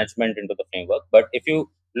Redis management into the framework. But if you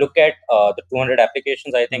look at the 200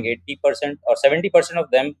 applications, I think 80% or 70% of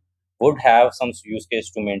them would have some use case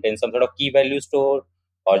to maintain some sort of key value store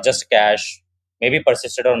or just cache, maybe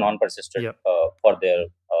persisted or non-persisted Yeah. for their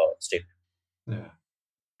state. Yeah.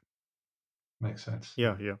 Makes sense.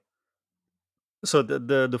 Yeah. So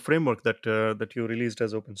the framework that you released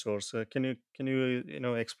as open source, can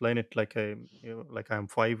you explain it like like I'm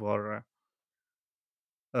five or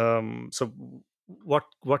so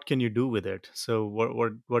what can you do with it? So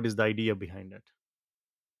what is the idea behind it?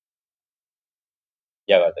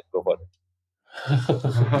 Yeah, Kartik, go for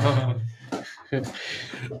it.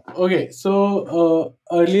 Okay, so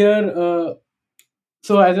earlier,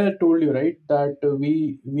 so as I told you, right, that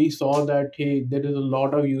we saw that hey, there is a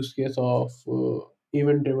lot of use case of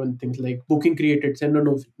event-driven things like booking created, send a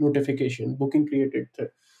notification, booking created,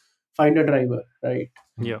 find a driver, right?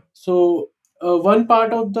 Yeah. So one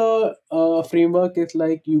part of the framework is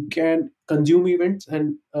like you can consume events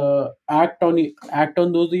and act on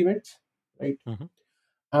those events, right? Mhm.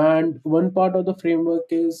 And one part of the framework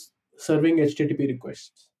is serving HTTP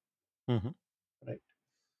requests, Mhm. right?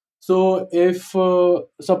 So if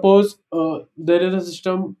suppose there is a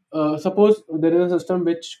system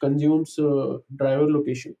which consumes driver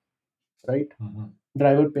location, right?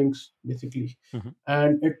 Driver pings basically, Mhm.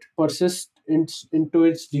 and it persists into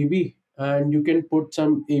its GB, and you can put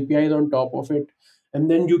some APIs on top of it, and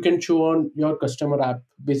then you can show on your customer app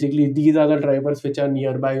basically these are the drivers which are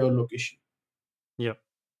nearby your location. Yeah.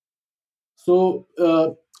 So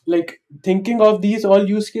like thinking of these all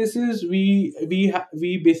use cases, we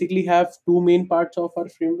basically have two main parts of our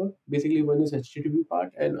framework. Basically one is HTTP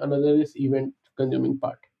part and another is event consuming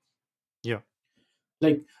part. Yeah.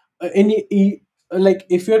 Like like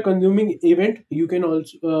if you're consuming event, you can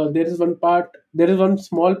also there is one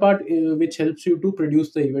small part which helps you to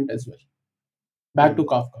produce the event as well back to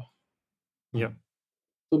Kafka. Yeah.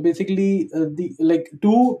 So basically the like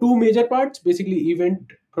two major parts, basically event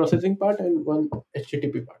processing part and one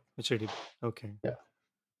HTTP part. HTTP. Okay. Yeah.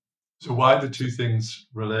 So why are the two things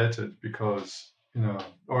related? Because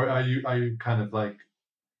or are you kind of like,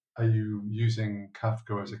 are you using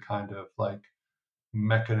Kafka as a kind of like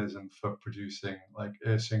mechanism for producing like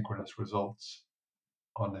asynchronous results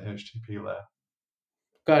on the HTTP layer?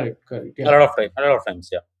 Correct. Yeah. A lot of times,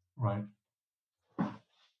 yeah. Right.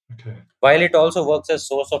 Okay. While it also works as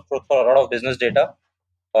source of truth for a lot of business data,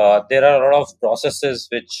 there are a lot of processes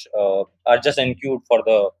which are just enqueued for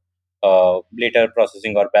the later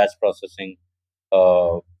processing or batch processing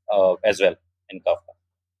as well in Kafka.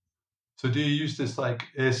 So do you use this like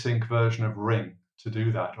async version of Ring to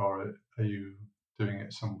do that, or are you doing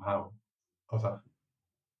it somehow other?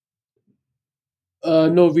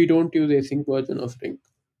 No, we don't use async version of Ring.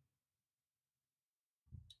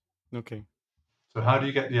 Okay. So how do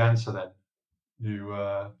you get the answer then?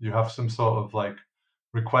 You have some sort of like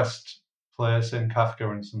request place in Kafka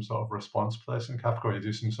and some sort of response place in Kafka, or you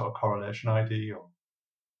do some sort of correlation ID? Or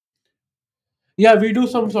Yeah, we do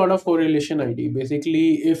some sort of correlation ID. Basically,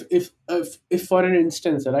 if for an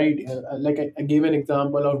instance, right, like I gave an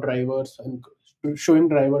example of drivers and showing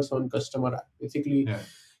drivers on customer app. Basically, yeah,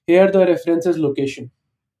 here the reference is location.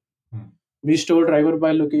 hmm. We store driver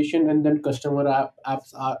by location, and then customer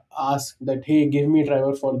apps ask that, hey, give me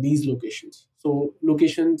driver for these locations. So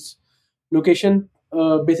location,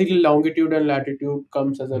 basically longitude and latitude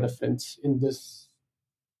comes as a Hmm. reference in this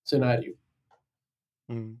scenario.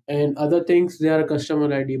 Mm. And other things, they are customer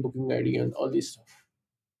ID, booking ID, and all this stuff.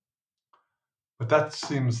 But that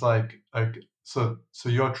seems like so. So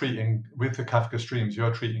you're treating with the Kafka streams,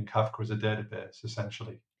 you're treating Kafka as a database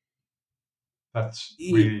essentially. That's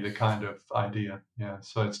E- really the kind of idea. Yeah.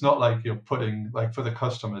 So it's not like you're putting like for the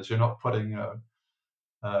customers, you're not putting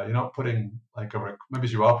like maybe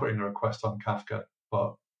you are putting a request on Kafka,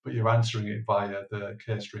 but you're answering it via the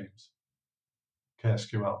K streams,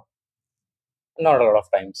 KSQL. Not a lot of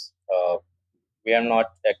times. We are not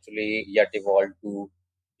actually yet evolved to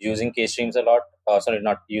using K streams a lot. Sorry,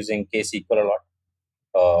 not using KSQL a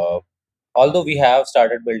lot. Although we have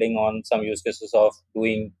started building on some use cases of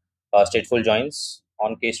doing stateful joins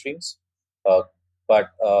on K streams, uh, but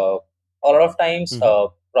a lot of times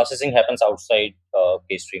Mhm. processing happens outside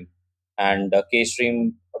K stream, and K stream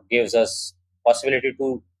gives us possibility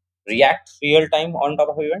to react real time on top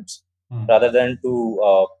of events Hmm. rather than to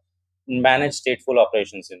manage stateful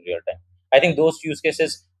operations in real time. I think those use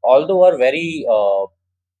cases, although are very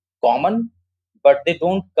common, but they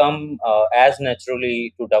don't come as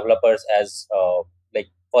naturally to developers as like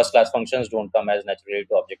first class functions don't come as naturally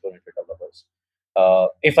to object oriented developers.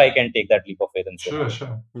 If I can take that leap of faith and say Sure, that.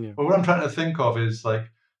 sure. Yeah. But what I'm trying to think of is like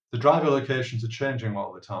the driver locations are changing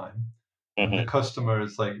all the time, and the Mhm. customer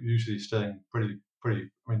is like usually staying pretty. I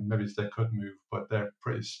mean, maybe they could move, but they're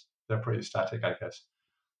pretty static, I guess.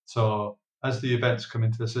 So as the events come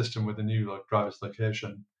into the system with a new driver's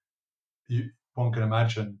location, one can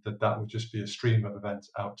imagine that that would just be a stream of events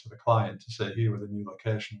out to the client to say here are the new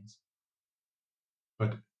locations.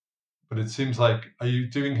 But but it seems like, are you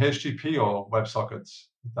doing HTTP or WebSockets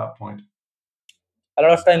at that point? A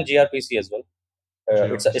lot of time gRPC as well.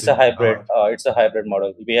 It's a gRPC. All hybrid right. it's a hybrid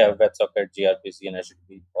model. We have WebSocket, gRPC, and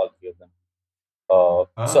HTTP, all three of them. So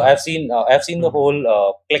Ah. I've seen the Cool.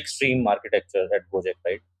 whole clickstream architecture at Gojek,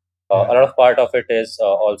 right? A Yeah. lot of part of it is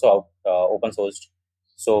also open sourced.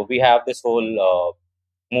 So we have this whole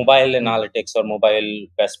mobile analytics or mobile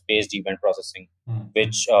based event processing, Mm-hmm.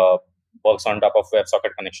 which works on top of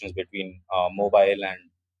WebSocket connections between mobile and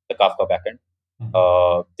the Kafka backend.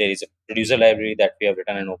 Mm-hmm. There is a producer library that we have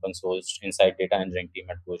written and open sourced inside data engineering team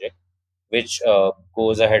at Gojek, which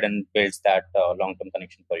goes ahead and builds that long-term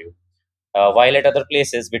connection for you. While at other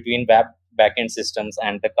places between web backend systems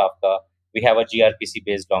and the Kafka, we have a gRPC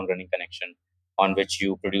based long running connection on which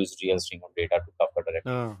you produce real stream of data to Kafka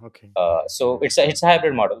directly. Oh, okay. So it's a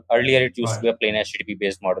hybrid model. Earlier, it used to Right. be a plain HTTP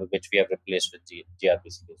based model, which we have replaced with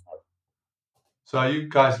gRPC based model. So are you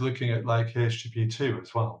guys looking at like HTTP2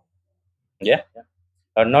 as well? Yeah,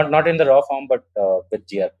 yeah. Not in the raw form, but with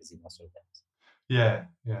gRPC most of the times. Yeah.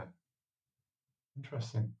 Yeah.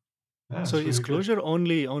 Interesting. Yeah, So it's is really good.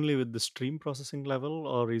 Clojure only with the stream processing level,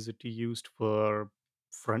 or is it used for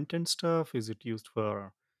front end stuff? Is it used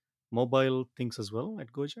for mobile things as well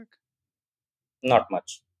at Gojek? Not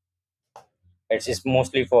much. It's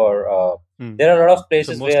mostly for. Mm. There are a lot of So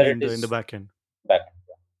places where mostly it in the is back end. back.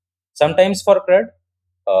 Sometimes for CRUD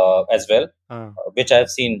as well, Ah. which I've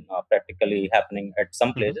seen practically happening at some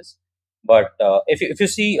Mhm. places. But if you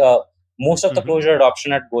see, most of the Mhm. Clojure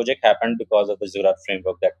adoption at Gojek happened because of the Ziggurat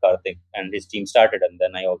framework that Kartik and his team started, and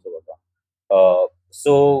then I also worked on.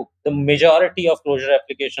 So the majority of Clojure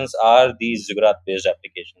applications are these Ziggurat-based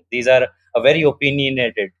applications. These are a very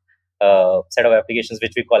opinionated set of applications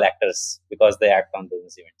which we call actors because they act on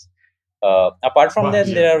business events. Apart from Right.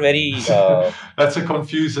 them, there are very That's a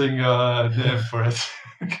confusing name for it.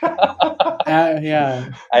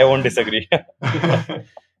 Yeah. I won't disagree. Yeah.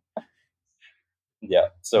 Yeah.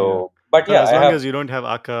 So, but Well, yeah, as I long have as you don't have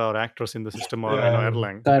Akka or actors in the system or Yeah.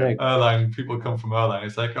 Erlang, Correct. Erlang, people come from Erlang.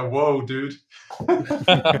 It's like, oh, whoa, dude.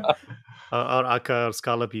 or Akka or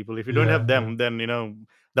Scala people. If you don't Yeah, have them, then the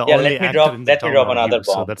yeah. only actor in the Let me town drop are another you.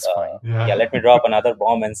 So bomb. that's fine. yeah. Let me drop another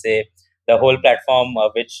bomb and say the whole platform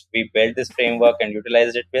which we built this framework and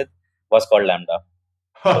utilized it with was called Lambda.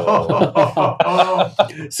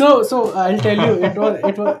 So I'll tell you,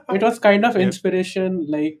 it was kind of Yep. inspiration.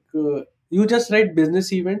 Like you just write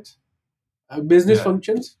business events, business Yeah.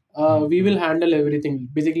 functions. We will handle everything,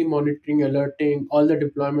 basically monitoring, alerting, all the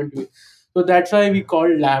deployment. So that's why we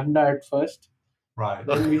called Lambda at first. Right.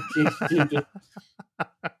 Then we changed it.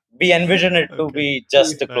 We envision it to Okay. be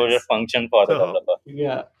just a closure Nice. function for the So, developer.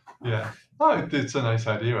 Yeah. Yeah. Oh, it's a nice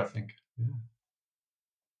idea, I think. Yeah.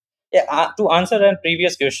 Yeah, to answer a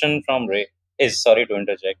previous question from Ray, is sorry to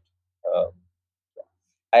interject. Uh,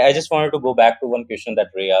 I just wanted to go back to one question that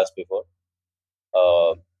Ray asked before.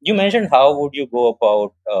 You mentioned how would you go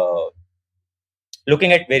about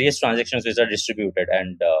looking at various transactions which are distributed,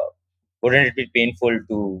 and wouldn't it be painful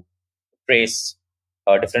to trace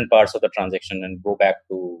different parts of the transaction and go back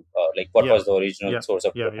to like what yeah, was the original yeah, source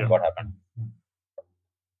of yeah, truth yeah. and what happened? Mm.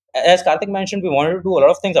 As Kartik mentioned, we wanted to do a lot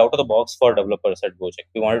of things out of the box for developers at Gojek.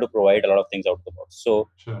 We wanted to provide a lot of things out of the box. So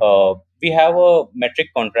Sure. we have a metric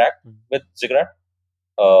contract Mm. with Ziggurat.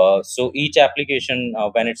 So each application,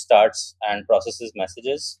 when it starts and processes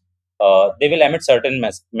messages, they will emit certain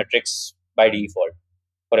metrics by default.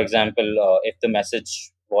 For example, if the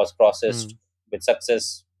message was processed Mm. with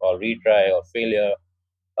success or retry or failure,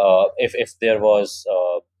 if there was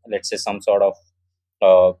let's say some sort of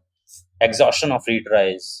uh, exhaustion of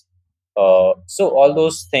retries, so all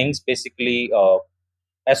those things basically,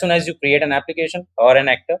 as soon as you create an application or an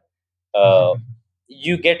actor, uh,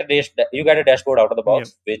 you get a dashboard out of the Yeah,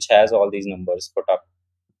 box which has all these numbers put up,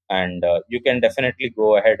 and you can definitely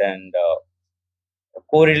go ahead and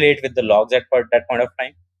correlate with the logs at that point of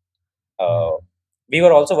time. Mm. uh, we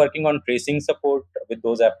were also working on tracing support with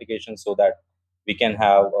those applications so that we can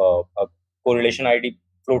have a correlation ID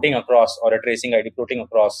floating across, or a tracing ID floating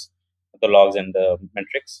across the logs and the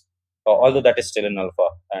metrics. Although that is still in alpha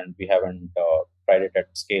and we haven't tried it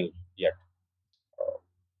at scale yet.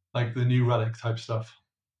 Like the New Relic type stuff.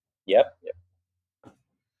 Yep. Yep.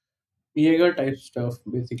 Jaeger type stuff,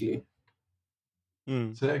 basically.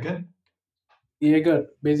 mm. Say it again. Jaeger,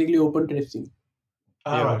 basically open tracing.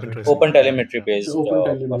 Ah, Yeah, right. open Okay. tracing. Open Yeah, telemetry yeah. based Open So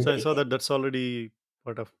I telemetry. saw that that's already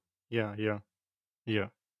part of. Yeah, yeah, yeah.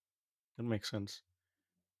 That makes sense.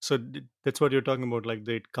 So that's what you're talking about. Like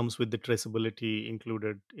it comes with the traceability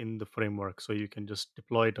included in the framework, so you can just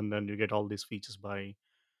deploy it, and then you get all these features by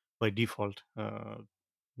default.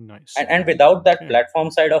 Nice. And without that Okay. platform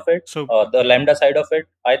side of it, So the Lambda side of it,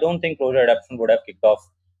 I don't think closure adoption would have kicked off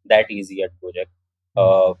that easy at Project.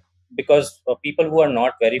 Mm. Because people who are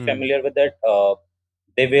not very mm, familiar with it,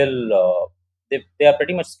 they will they are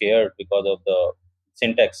pretty much scared because of the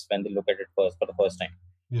syntax when they look at it first for the first time.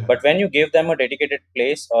 Yeah. But when you give them a dedicated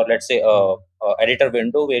place, or let's say a editor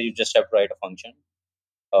window where you just have to write a function,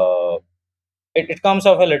 uh, it comes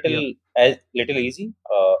off a yeah, little easy,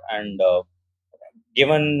 and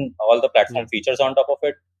given all the platform yeah, features on top of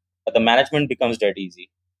it, the management becomes dead easy.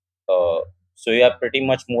 Uh, so you are pretty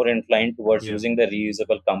much more inclined towards yeah, using the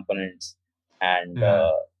reusable components, and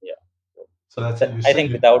Yeah. yeah. So that's it. I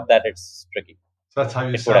think without that, it's tricky. So that's how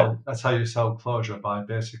you It would have. sell. That's how you sell closure, by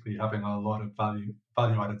basically having a lot of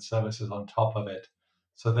value-added services on top of it.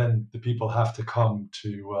 So then the people have to come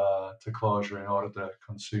to closure in order to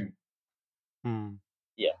consume. mm,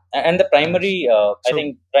 Yeah, and the nice. primary, I So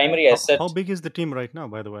think, primary how asset. big is the team right now,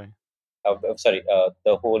 by the way? Sorry,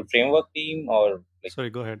 the whole framework team, or like, Sorry,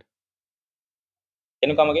 go ahead. can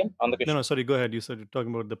you come again on the No, no, question? sorry, go ahead. You said you're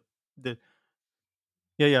talking about the.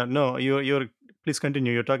 Yeah, yeah. No, you're. Please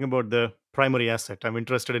continue. You're talking about the primary asset. I'm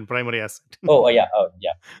interested in primary asset. Oh, yeah,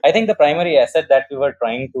 yeah. I think the primary asset that we were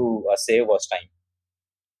trying to save was time.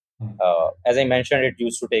 Mm. As I mentioned, it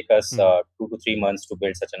used to take us Mm, 2 to 3 months to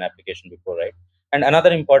build such an application before, right? And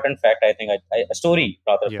another important fact, I think, a story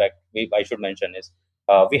rather yeah. fact I should mention is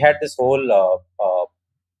we had this whole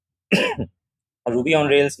Ruby on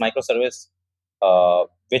Rails microservice,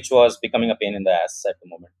 which was becoming a pain in the ass at the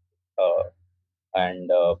moment. And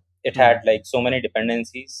it had Mm, like so many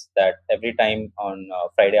dependencies that every time on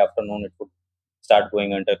Friday afternoon it would start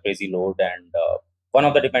going under crazy load, and one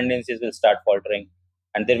of the dependencies will start faltering,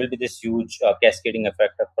 and there will be this huge cascading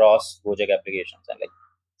effect across Gojek applications, and like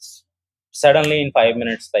suddenly in 5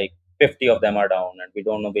 minutes, like 50 of them are down, and we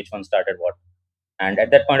don't know which one started what. And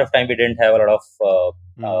at that point of time, we didn't have a lot of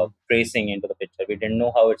mm, tracing into the picture. We didn't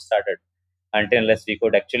know how it started until unless we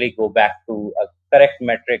could actually go back to a correct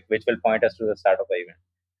metric which will point us to the start of the event.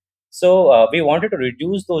 So we wanted to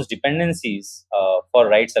reduce those dependencies for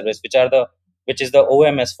ride service, which is the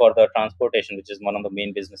OMS for the transportation, which is one of the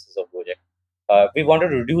main businesses of Gojek. We wanted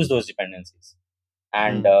to reduce those dependencies,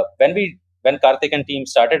 and mm, when Kartik and team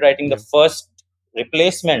started writing the yeah. first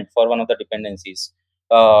replacement for one of the dependencies,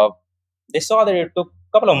 uh, they saw that it took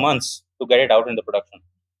a couple of months to get it out into production,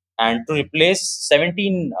 and to replace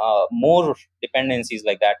 17 more dependencies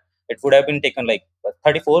like that, it would have been taken like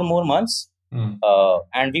 34 more months, Mm.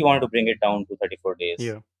 and we wanted to bring it down to 34 days.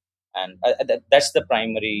 Yeah. And that's the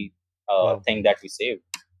primary. Wow. thing that we saved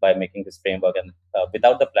by making this framework. And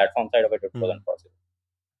without the platform side of it, it Hmm. wasn't possible.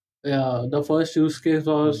 Yeah, the first use case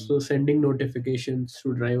was Hmm. sending notifications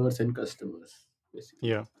to drivers and customers, basically.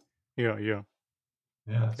 Yeah. Yeah. Yeah.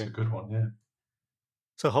 Yeah, that's a Okay. good one. Yeah.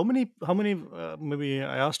 So how many? How many? Maybe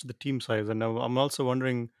I asked the team size, and now I'm also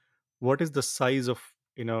wondering, what is the size of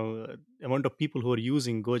amount of people who are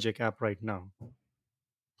using Gojek app right now?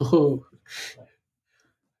 Oh,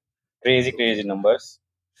 Crazy, crazy numbers.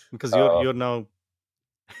 Because Uh, you're now,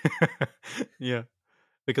 yeah,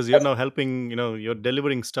 because you're that's now helping. You're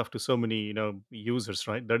delivering stuff to so many users,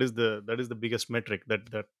 right? That is the biggest metric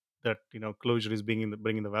that closure is being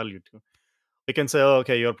bringing the value to. We can say, oh,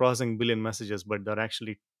 okay, you're processing billion messages, but they're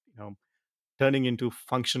actually you know turning into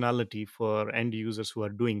functionality for end users who are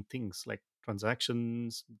doing things like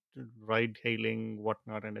transactions, ride hailing,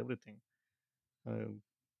 whatnot, and everything. Uh,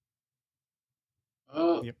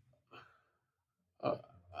 uh, yep. uh,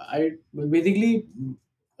 I basically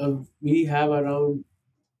we have around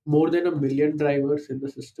more than 1 million drivers in the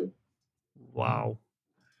system, Mm. Wow.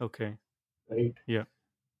 Okay. right? Yeah.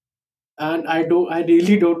 And I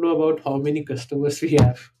really don't know about how many customers we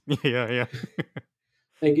have. Yeah. Yeah.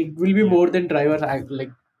 Like it will be Yeah. more than drivers.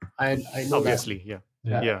 Like I know that. Obviously. Yeah.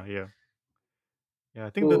 Yeah. Yeah. Yeah. Yeah. Yeah. I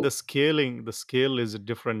think that So the scale is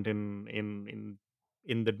different in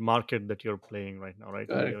the market that you're playing right now, right?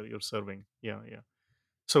 correct. You're serving. Yeah. Yeah.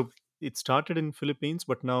 So it started in Philippines,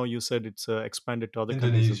 but now you said it's expanded to other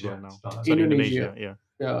countries as well Indonesia now. started. Sorry, Indonesia. Indonesia. Yeah.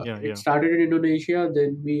 Yeah, Yeah. it Yeah. started in Indonesia,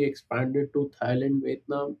 then we expanded to Thailand,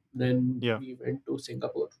 Vietnam, then Yeah. we went to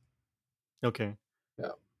Singapore. Okay.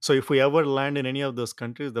 Yeah, So if we ever land in any of those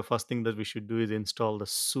countries, the first thing that we should do is install the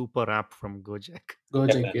super app from Gojek.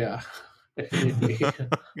 Gojek, definitely. yeah, definitely. Okay.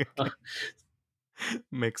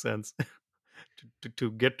 Makes sense.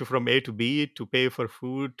 To get from A to B, to pay for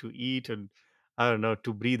food, to eat, and I don't know,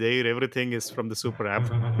 to breathe air, everything is from the super app.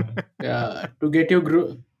 Yeah, to get your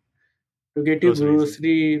Groceries. Yeah.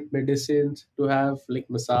 grocery, medicines, to have like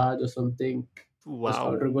massage or something, just Wow.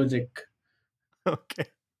 order Gojek. Okay.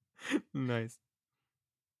 Nice.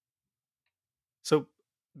 So,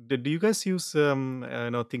 do you guys use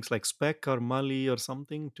things like Spec or Mali or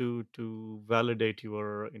something to validate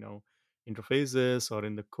your interfaces or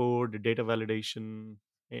in the code data validation,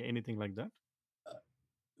 anything like that?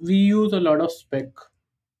 We use a lot of spec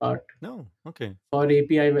part No. Okay. for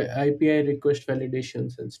API request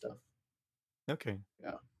validations and stuff. Okay.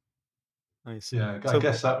 Yeah. Nice. Yeah, I So,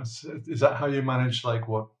 guess that's is that how you manage like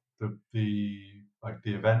what the like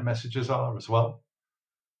the event messages are as well,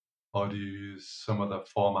 or do you use some other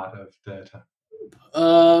format of data?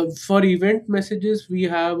 For event messages, we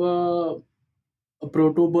have a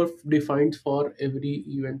protobuf defined for every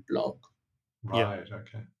event log. yeah. Right.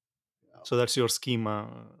 Okay. So that's your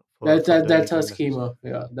schema That's for the that's our end-to-end message. schema.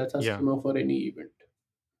 Yeah, that's our Yeah. schema for any event.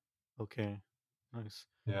 Okay. Nice.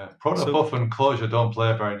 Yeah. So, Protobuf and closure don't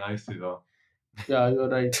play very nicely though. Yeah, you're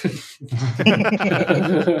right.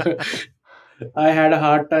 I had a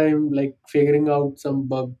hard time like figuring out some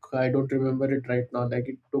bug. I don't remember it right now. Like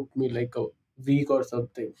it took me like a week or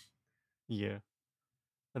something. yeah,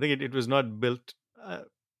 I think it was not built.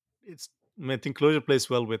 It's I think Clojure plays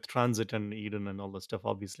well with Transit and Eden and all that stuff,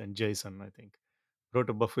 obviously, and JSON. I think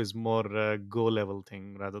Protobuf is more Go level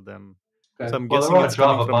thing rather than. So I'm Correct. Well, there guessing are it's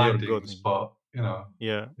coming Java from your Go bindings, thing. but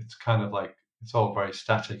Yeah. it's kind of like it's all very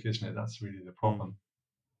static, isn't it? That's really the Mm, problem.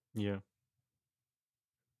 yeah.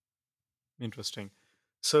 Interesting.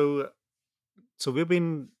 So we've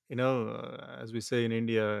been as we say in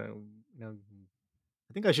India,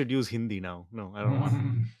 I think I should use Hindi now. No, I don't want.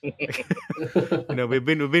 We've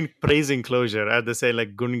been praising Clojure, as they say,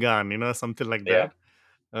 like Gungan, something like Yeah. that,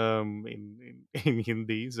 in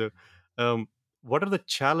Hindi. So, um, what are the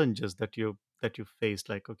challenges that you faced?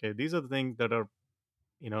 Like, okay, these are the things that are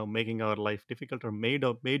making our life difficult or made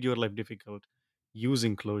your life difficult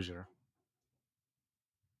using Clojure.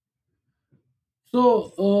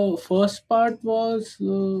 So, first part was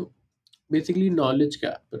basically knowledge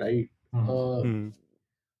gap, right? Hmm. Uh, Hmm.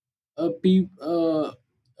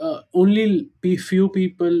 Only few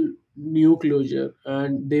people knew closure,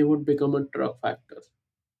 and they would become a truck factor,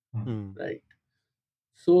 Hmm. Hmm. right?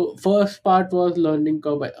 So, first part was learning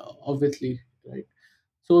curve, obviously, right?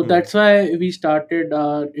 So Hmm. that's why we started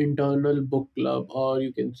our internal book club, or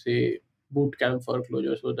you can say boot camp for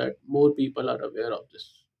closure, so that more people are aware of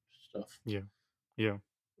this stuff. Yeah. Yeah.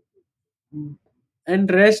 And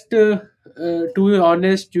rest, to be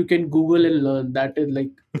honest, you can Google and learn. That is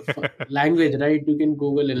like language, right? You can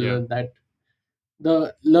Google and Yeah. learn that.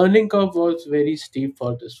 The learning curve was very steep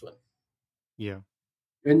for this one, Yeah.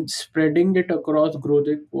 and spreading it across Growth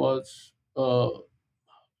was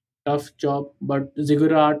tough job, but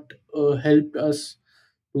Ziggurat helped us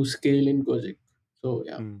to scale in Gojek. So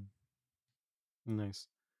yeah. Hmm. Nice.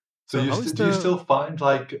 So So how is do you the still find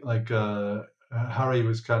Harry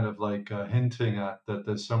was kind of like hinting at that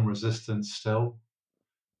there's some resistance still,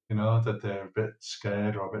 that they're a bit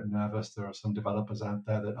scared or a bit nervous. There are some developers out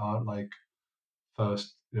there that aren't like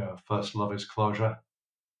first love is closure.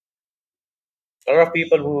 A lot of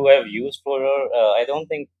people who have used Clojure, I don't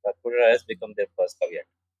think Clojure has become their first love yet.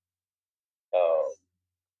 Uh,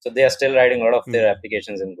 so they are still writing a lot of their Hmm.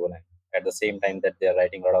 applications in Golang at the same time that they are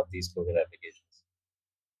writing a lot of these Clojure applications.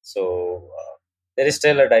 So there is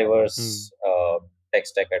still a Hmm. diverse tech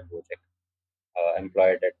stack at Gojek,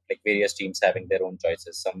 employed at like various teams having their own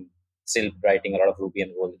choices. Some still writing a lot of Ruby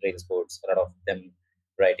and Rails codes. A lot of them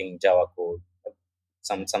writing Java code.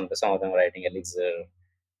 Some of them writing Elixir.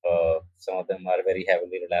 Some of them are very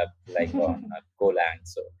heavily like on Golang.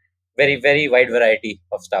 So very wide variety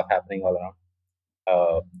of stuff happening all around.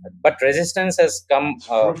 Uh, but resistance has come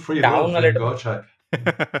It's free down love a in little bit. Gocheck.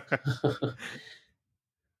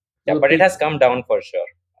 Yeah, So but it has come down for sure.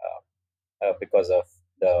 Because of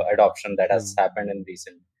the adoption that has Hmm. happened in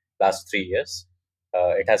recent last 3 years.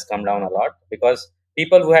 It has come down a lot because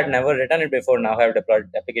people who had never written it before now have deployed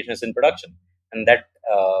applications in production, and that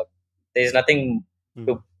there is Hmm.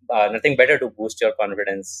 to nothing better to boost your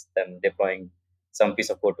confidence than deploying some piece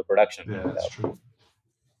of code to production. Yeah, that's true.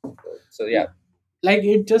 So yeah, like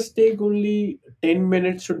it just take only 10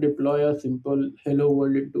 minutes to deploy a simple hello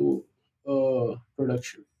world into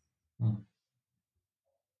production. Hmm.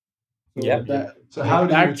 So yeah. Yeah. that So how like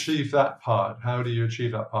do you that's achieve that part? How do you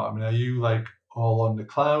achieve that part? I mean, are you like all on the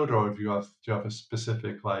cloud, or do you have a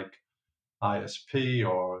specific like ISP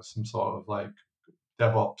or some sort of like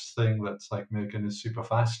DevOps thing that's like making it super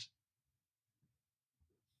fast?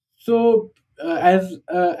 so as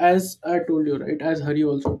I told you, right, as Hari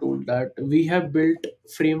also told, that we have built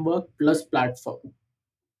framework plus platform.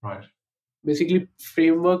 Right. Basically,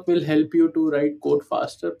 framework will help you to write code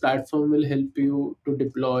faster, platform will help you to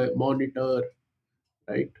deploy, monitor,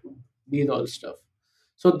 right, these all stuff.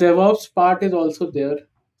 So DevOps part is also there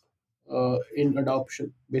in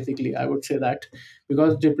adoption, basically, I would say that,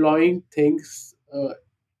 because deploying things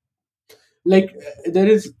there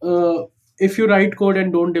is if you write code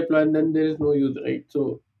and don't deploy, then there is no use, right?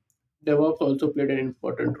 So DevOps also played an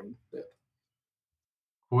important role there.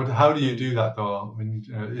 How do you Hmm. do that though? I mean,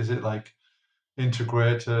 is it like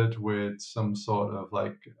integrated with some sort of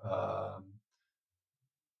like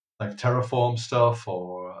Terraform stuff,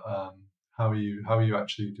 or how are you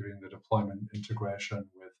actually doing the deployment integration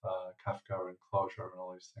with Kafka and Clojure and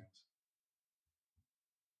all these things?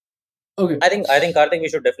 Okay. I think Kartik, we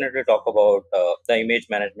should definitely talk about the image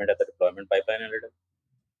management and the deployment pipeline a little.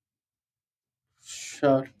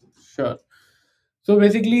 Sure, sure. So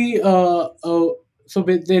basically,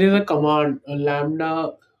 there is a command, a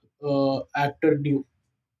lambda actor new,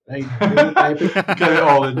 right? When you type it, Get it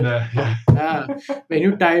all in there. Yeah. when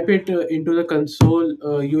you type it into the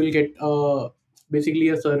console, you will get basically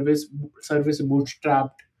a service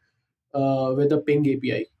bootstrapped with a ping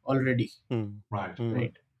API already, Hmm. Right. Hmm.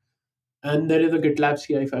 right? And there is a GitLab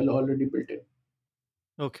CI file already built in,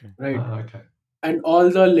 Okay. right? Okay. And all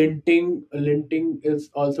the linting is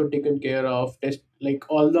also taken care of. Test like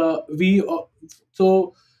all the we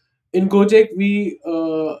so in Gojek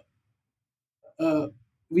uh,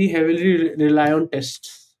 we heavily rely on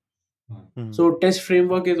tests. Hmm. Hmm. So test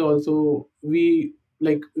framework is also we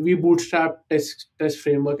bootstrap test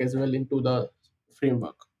framework as well into the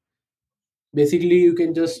framework. Basically, you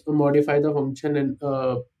can just modify the function and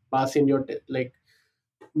pass in your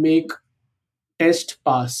make test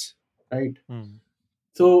pass, right? Hmm.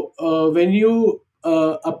 So when you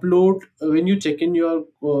check in your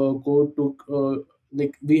code to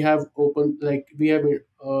we have open we have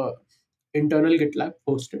uh, internal GitLab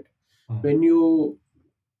hosted. Hmm. When you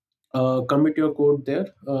commit your code there,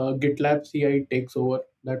 GitLab CI takes over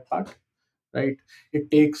that part, right? It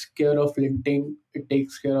takes care of linting, it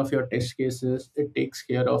takes care of your test cases, it takes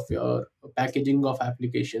care of your packaging of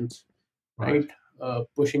applications, Right. right?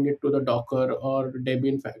 Pushing it to the Docker or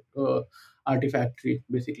Debian Artifactory,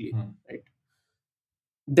 basically, Hmm. right?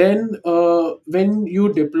 Then when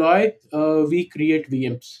you deploy, we create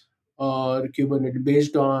VMs or Kubernetes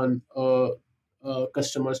based on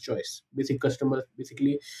customer's choice.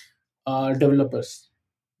 Basically, developers.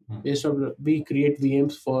 Hmm. Based on we create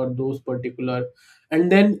VMs for those particular,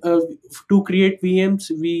 and then to create VMs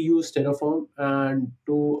we use Terraform, and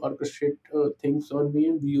to orchestrate things on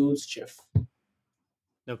VM we use Chef.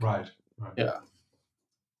 Okay. Right. Right. Yeah.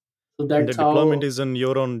 So And the that's deployment how is on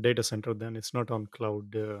your own data center. Then it's not on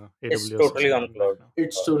cloud, It's AWS or totally on something like cloud. that.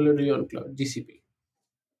 it's Uh, totally on cloud, GCP.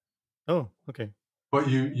 Oh, okay. But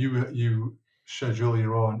you schedule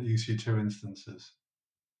your own EC2 instances.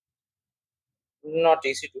 Not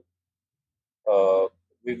easy to. Uh,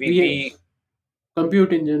 We we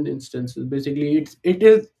compute engine instances. Basically, it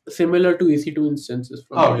is similar to EC2 instances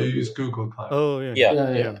from Oh, you use AWS. Google Cloud. Oh, yeah, yeah, Yeah,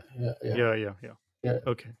 yeah, yeah, yeah, yeah, yeah, yeah, yeah. yeah.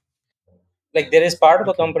 Okay, like there is part of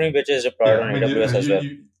the okay. company which is deployed Yeah, on I mean AWS as well.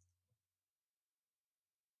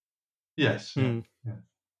 yes, yeah, Hmm. yeah.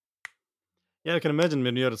 Yeah, I can imagine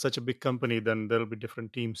when you're such a big company, then there'll be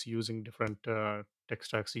different teams using different tech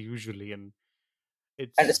stacks usually, and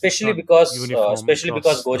And it's not uniform especially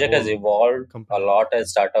because across the Gojek has whole evolved a company. lot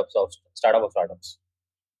as startup of startups.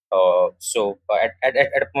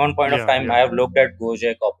 At one point of Yeah, time, I yeah. have looked at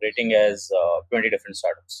Gojek operating as 20 different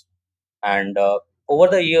startups, and over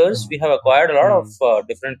the years, Mm, we have acquired a lot of Hmm.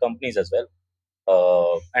 different companies as well,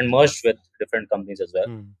 and merged with different companies as well.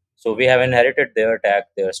 Hmm. So we have inherited their tech,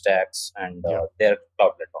 their stacks, and Yeah. their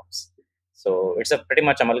cloud platforms. So it's a pretty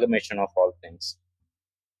much amalgamation of all things.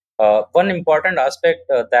 One important aspect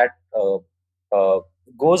that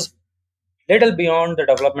goes little beyond the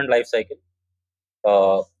development life cycle,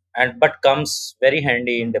 uh, and but comes very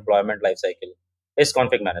handy in Hmm. deployment life cycle, is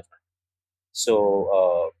config management. So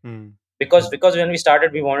Hmm. because when we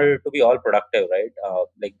started, we wanted it to be all productive, right?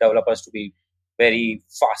 Like developers to be very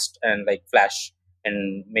fast and like flash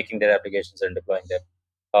in making their applications and deploying them.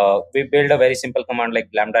 We build a very simple command like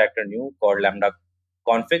lambda actor new called lambda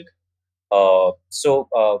config. So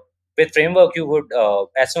with framework, you would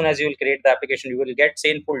as soon as you will create the application, you will get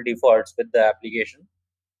same full defaults with the application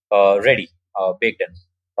ready, baked in,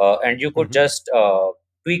 and you could Hmm. just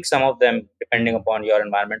tweak some of them depending Hmm. upon your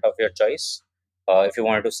environment of your choice. If you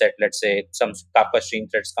wanted to set, let's say, some Kafka stream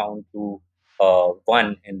threads count to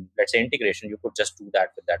one in, let's say, integration, you could just do that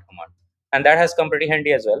with that command, and that has come pretty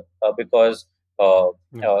handy as well because uh,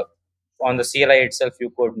 Yeah. uh, on the CLI itself, you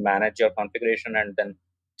could manage your configuration, and then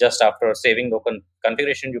just after saving the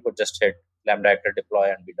configuration, you could just hit lambda actor deploy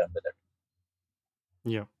and be done with it.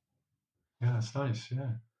 Yeah. yeah, it's nice.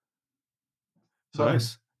 Yeah. So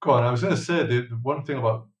Nice. go on. I was going to say the one thing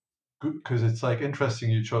about because it's like interesting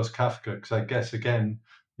you chose Kafka because I guess again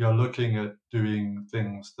you're looking at doing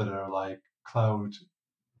things that are like cloud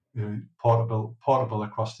portable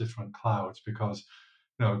across different clouds because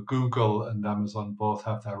Google and Amazon both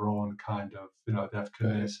have their own kind of they have Correct.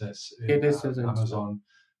 Kinesis in Kinesis and stuff. Amazon,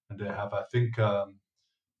 and they have I think oh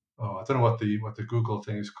I don't know what the Google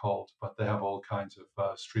thing is called, but they have all kinds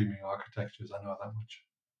of streaming architectures. I know that much.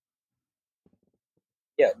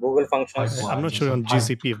 Yeah, Google Functions. I'm not Pipelines or sure some on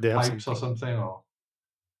GCP if they have pipes or something. something, or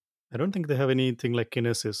I don't think they have anything like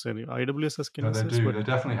Kinesis. AWS has no, they Kinesis, do. but They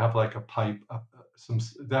definitely have like a pipe,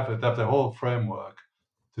 they have the whole framework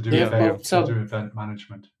to do They yeah, have yeah, event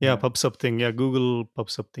management. yeah. Yeah, PubSub thing. Yeah, Google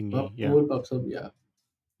PubSub thingy. Yeah, Google pops up. Yeah.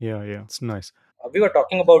 yeah, yeah. It's nice. We were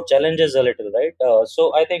talking about challenges a little, right?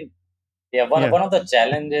 So I think, yeah, Yeah. one of the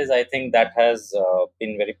challenges I think that has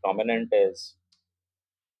been very prominent is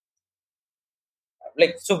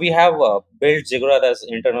like, so we have built Ziggurat as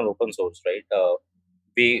internal open source, right?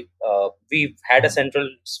 We've had a mm, central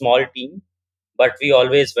small team, but we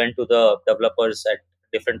always went to the developers at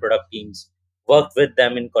different product teams, worked with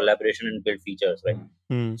them in collaboration and build features, right? mm,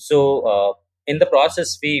 Hmm. So in the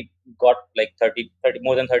process, we got like 30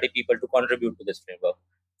 more than 30 people to contribute to this framework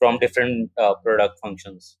from different product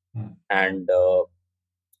functions. mm, And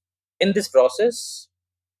in this process,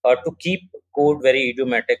 to keep code very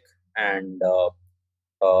idiomatic and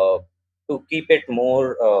uh, to keep it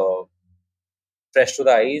more fresh to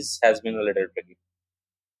the eyes has been a little tricky.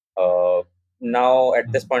 Uh, Now,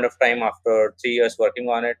 at this mm, point of time, after 3 years working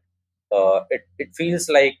on it, it feels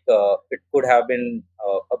like it could have been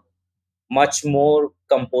a much more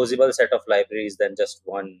composable set of libraries than just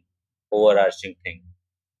one overarching thing.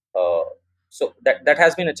 Uh, so that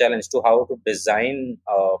has been a challenge to how to design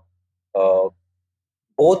uh,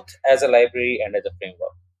 both as a library and as a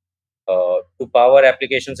framework to power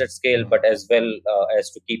applications at scale, mm. but as well as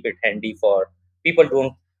to keep it handy for people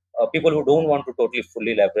who don't want to totally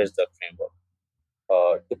fully leverage the framework.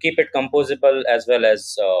 To keep it composable as well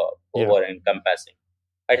as Yeah. over encompassing.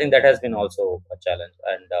 I think that has been also a challenge,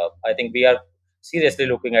 and I think we are seriously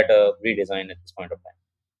looking at a redesign at this point of time,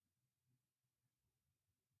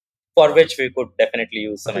 for which we could definitely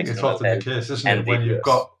use I some think it's external often the help case, isn't and it? When you've reviewers.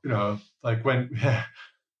 got like when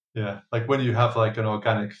yeah, like when you have like an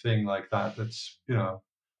organic thing like that, that's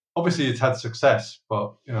obviously it's had success,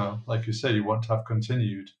 but like you say, you want to have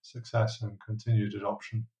continued success and continued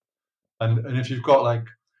adoption. And if you've got like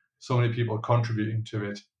so many people contributing to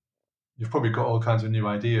it, you've probably got all kinds of new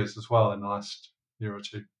ideas as well in the last year or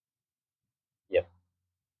two. Yeah.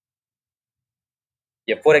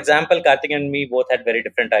 Yeah. For example, Kartik and me both had very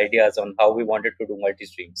different ideas on how we wanted to do multi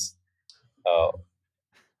streams. Uh,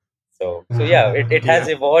 so yeah, it has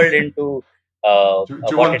Yeah. evolved into do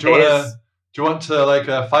you what want it do you want is. to do you want to like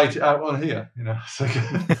fight it out on here? You know, it's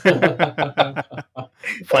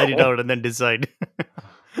Fight it out and then decide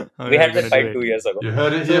how We are we had going that to do fight it. 2 years ago. you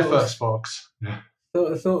heard it here so first, folks. Yeah.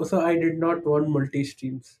 so I did not want multi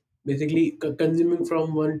streams. Basically, consuming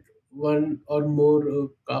from one or more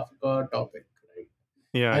Kafka topic. Right.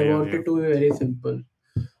 Yeah, I yeah, yeah. wanted to be very simple,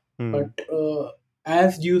 Hmm. but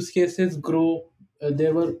as use cases grow,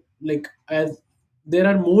 there were like as there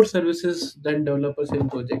are more services than developers in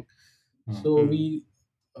project. Hmm. So Hmm. we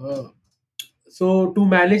uh, so to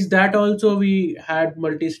manage that also we had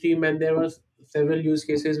multi-stream, and there was several use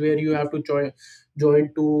cases where you have to join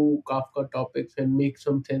two Kafka topics and make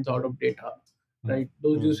some sense out of data, Hmm. right?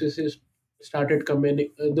 Those Hmm. use cases started coming,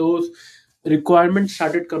 those requirements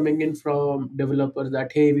started coming in from developers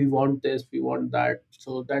that hey, we want this, we want that.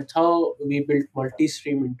 So that's how we built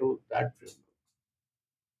multi-stream into that framework.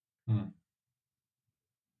 Hmm.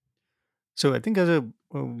 So I think as a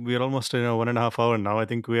we are almost in a 1.5 hour now. I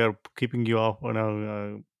think we are keeping you off on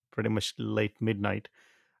a pretty much late midnight.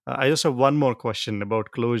 I just have one more question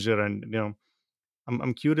about closure, and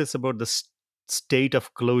I'm curious about the state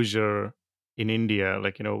of closure in India.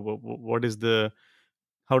 Like what is the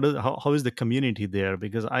how is the community there?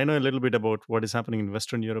 Because I know a little bit about what is happening in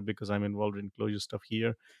Western Europe because I'm involved in closure stuff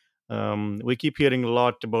here. We keep hearing a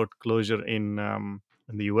lot about closure in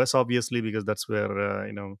the US, obviously, because that's where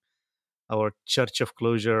our Church of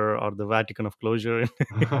Closure or the Vatican of Closure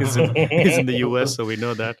is in the US, so we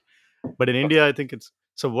know that. But in India, I think it's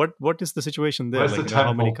so. What is the situation there? Where's the Like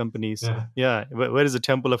how many temple? companies? Yeah. Yeah, where is the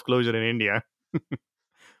Temple of Closure in India?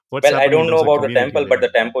 What's Well, I happening in don't know terms of about the community temple, but there?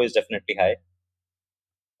 the tempo is definitely high.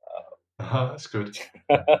 That's good.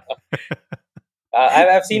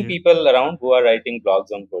 I've seen Yeah. people around who are writing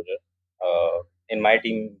blogs on closure. In my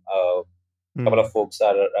team, couple Hmm. of folks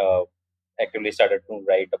are actively started to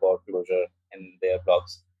write about closure in their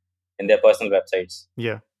blogs, in their personal websites.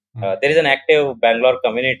 Yeah. Hmm. There is an active Bangalore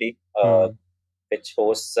community Hmm. which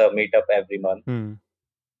hosts a meetup every month. Hmm.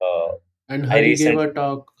 Uh, And I Hari gave recent a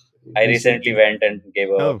talk I recently recently. went and gave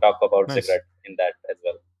a Oh, talk about nice. cigarette in that as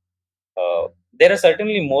well. There are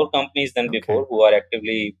certainly more companies than Okay. before who are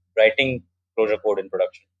actively writing closure code in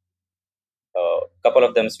production. Couple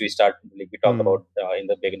of them we talked Hmm. about in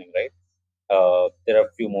the beginning, right? There are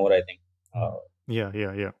a few more, I think, Hmm. Yeah.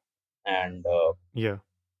 Yeah. Yeah. and Yeah.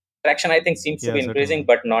 traction I think seems to Yeah. be increasing, Certainly.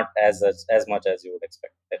 but not as much as you would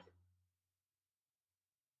expect. I think.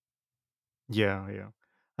 Yeah. Yeah.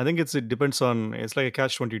 I think it depends on it's like a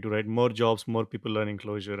catch 22, right? More jobs, more people learning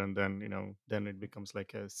closure, and then then it becomes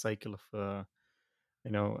like a cycle of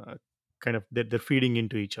you know uh, kind of they're feeding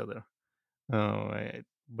into each other.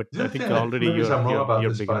 But The I other think thing, already maybe I'm wrong about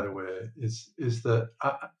you're this, big by enough. the way, is that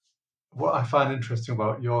what I find interesting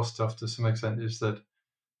about your stuff to some extent is that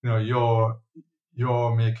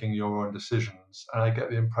you're making your own decisions, and I get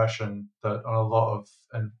the impression that on a lot of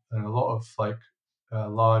and a lot of like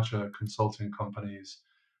larger consulting companies,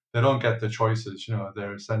 they don't get the choices.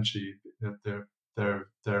 They're essentially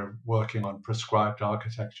they're working on prescribed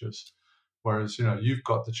architectures, whereas you've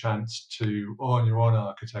got the chance to own your own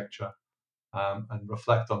architecture, and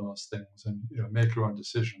reflect on those things, and make your own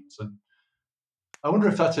decisions. And I wonder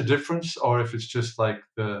if that's a difference, or if it's just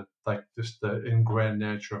just the ingrained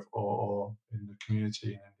nature of or in the community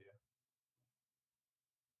in India.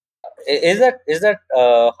 Is that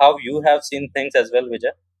how you have seen things as well,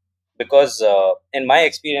 Vijay? Because in my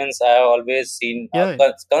experience, I have always seen Yeah.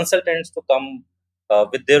 consultants to come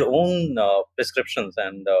with their own prescriptions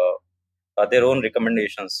and their own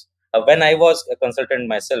recommendations. When I was a consultant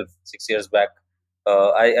myself 6 years back,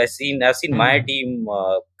 I've seen my Hmm. team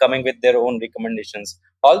coming with their own recommendations.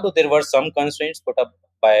 Although there were some constraints put up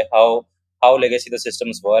by how legacy the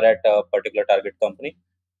systems were at a particular target company,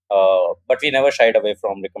 but we never shied away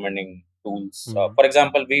from recommending tools. Mm. For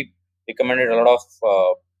example, we recommended a lot of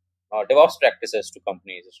DevOps practices to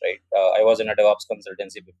companies. Right, I was in a DevOps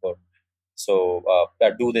consultancy before, so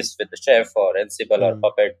do this with the Chef or Ansible or Mm.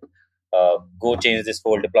 Puppet. Go change this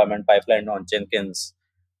whole deployment pipeline on Jenkins.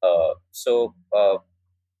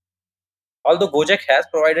 Although Gojek has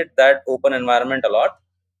provided that open environment a lot,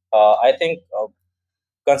 I think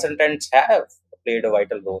consultants have played a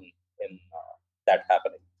vital role in that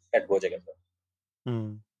happening at Gojek as well.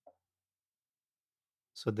 Mm.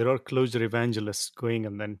 So there are closure evangelists going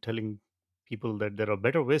and then telling people that there are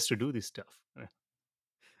better ways to do this stuff.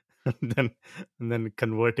 and then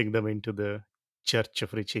converting them into the Church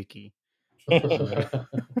of Richeki.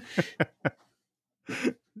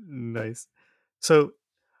 Nice. So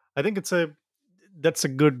I think that's a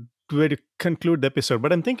good way to conclude the episode.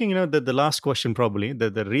 But I'm thinking, the last question, probably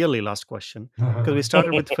the really last question, because we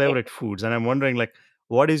started with favorite foods, and I'm wondering, like,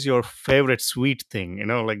 what is your favorite sweet thing?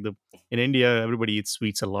 Like in India, everybody eats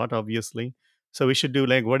sweets a lot, obviously. So we should do,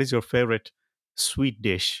 like, what is your favorite sweet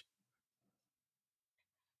dish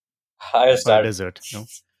I'll or start. dessert?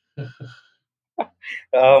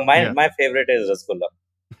 My Yeah. my favorite is rasgulla,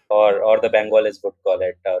 or the Bengalis would call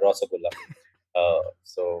it rasagulla.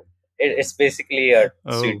 So it's basically a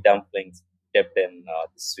sweet Oh, dumplings dipped in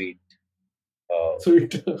sweet uh,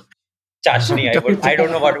 Sweet. chashni. I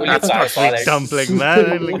don't know what will you that's not call sweet it. dumpling,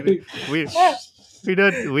 man. Like, we we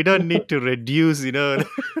don't need to reduce things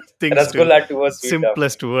to Rasgulla to a sweet dumpling,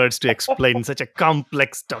 simplest words to explain such a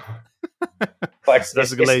complex stuff. but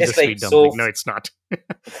Rasgulla is a it's like sweet so. dumpling. No, it's not.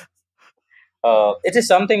 It is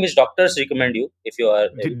something which doctors recommend you if you are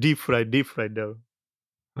ill. Deep fried dough.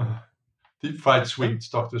 Deep fried Huh? sweets,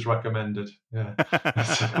 doctors recommended. Yeah.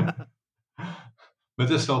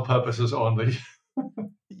 Medicinal purposes only.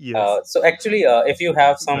 Yes, So actually, if you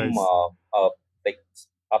have some nice. like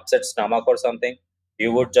upset stomach or something,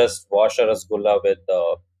 you would just wash a rasgulla with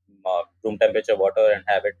room temperature water and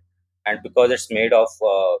have it. And because it's made of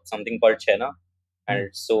something called chena, and Hmm.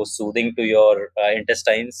 it's so soothing to your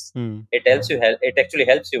intestines, Hmm. it helps you. It actually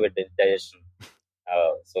helps you with the digestion.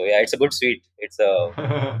 So yeah, it's a good sweet. It's a.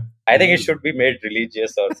 I think it should be made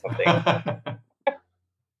religious or something.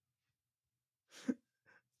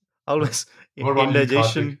 Always What about you, Kartik?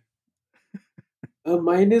 indigestion.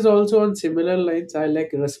 Mine is also on similar lines. I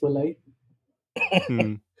like rasmalai.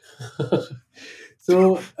 Hmm.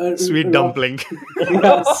 So, Sweet dumpling.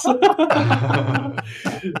 yes,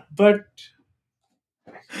 but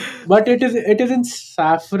it is in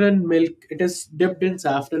saffron milk. It is dipped in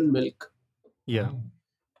saffron milk. Yeah,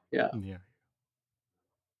 Yeah, yeah.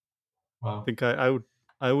 I Wow. think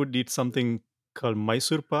I would eat something called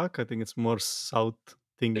Mysore Pak. I think it's more south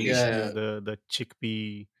thingish. yeah, The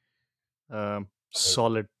chickpea,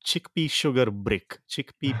 solid chickpea sugar brick,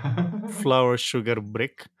 chickpea flour sugar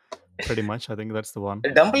brick. Pretty much, I think that's the one. The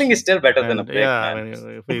dumpling is still better than a And brick, yeah, I man. mean,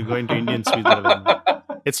 if we go into Indian sweets, that are like,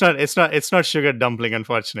 it's not sugar dumpling,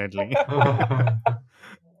 unfortunately.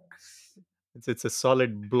 It's a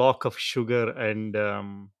solid block of sugar and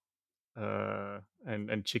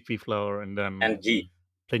chickpea flour, and then And ghee.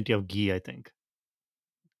 plenty of ghee, I think.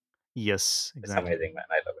 Yes, It's exactly. amazing, man.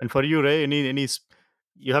 I love it. And for you, Ray,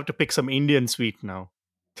 you have to pick some Indian sweet now.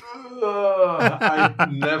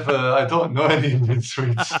 I don't know any Indian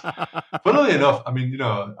sweets. Funnily enough, I mean,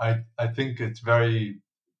 I think it's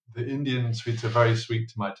the Indian sweets are very sweet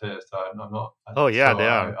to my taste. I'm not, Oh yeah, so they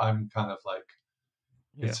are. I'm kind of like,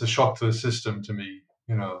 Yeah, it's a shock to the system to me,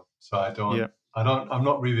 so yeah. I'm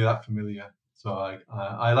not really that familiar. So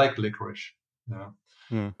I like licorice, you know.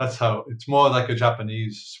 Hmm. That's how it's more like a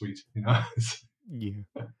Japanese sweet, Yeah.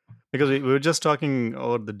 Because we were just talking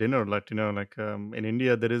over the dinner, like, in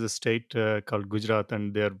India, there is a state called Gujarat,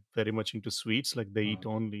 and they're very much into sweets. Like, they eat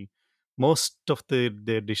only, most of their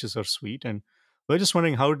dishes are sweet. And we're just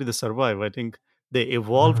wondering, how did they survive? I think they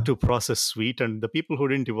evolved to process sweet, and the people who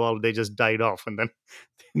didn't evolve, they just died off. And then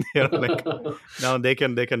they're like, yeah. now they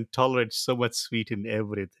can tolerate so much sweet in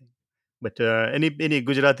everything. But any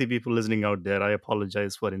Gujarati people listening out there, I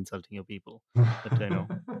apologize for insulting your people. But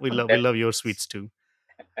we At, love your sweets too.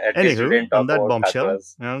 at least you Anywho, didn't on talk that about bombshell,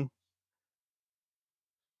 khakras.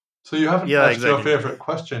 So you haven't yeah, asked your exactly. favorite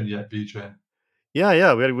question yet, BJ.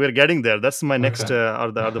 Yeah, we're getting there. That's my next Okay.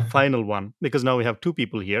 or the final one, because now we have two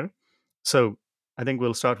people here. So I think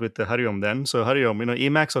we'll start with the HariOm then. So HariOm,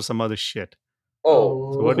 Emacs or some other shit.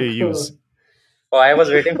 Oh, So what do you Oh. use? oh, I was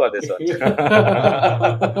waiting for this one.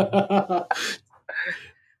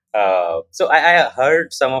 So I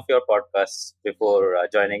heard some of your podcasts before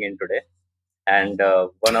joining in today, and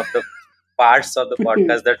one of the parts of the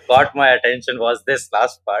podcast that caught my attention was this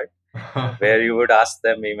last part, where you would ask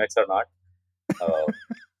them Emacs or not.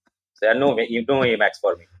 So yeah, no Emacs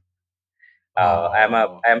for me. Oh.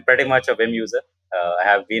 I'm pretty much a Vim user. I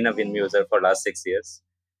have been a Vim user for last 6 years.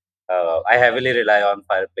 I heavily rely on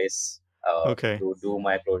Fireplace Okay. to do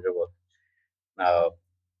my closure work. Uh,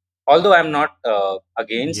 Although I'm not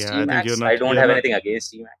against Yeah, I think you're Emacs, I not. don't You're have not. anything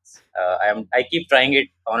against Emacs. I keep trying it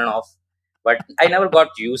on and off, but I never got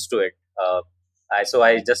used to it. So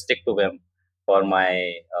I just stick to Vim for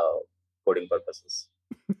my coding purposes.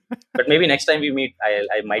 But maybe next time we meet,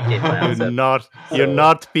 I might change my You answer. north, your So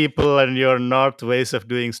north people and your north ways of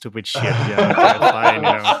doing stupid shit. Yeah, okay, fine.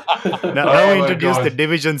 Now Oh we my introduce the god.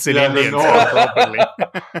 divisions in Yeah, the Indians, north. properly.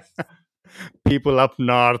 People up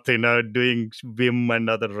north, doing Vim and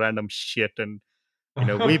other random shit, and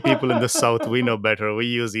we people in the south, we know better. We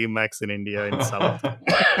use Emacs in India in south.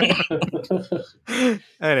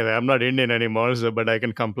 Anyway, I'm not Indian anymore, so but I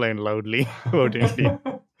can complain loudly about India.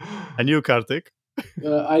 And you, Karthik?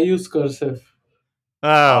 I use cursive.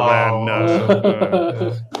 Oh man, Oh, no.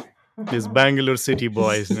 awesome. Yeah. These Bangalore city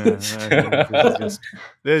boys, no, this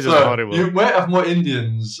is just So horrible. you might have more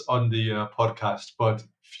Indians on the podcast, but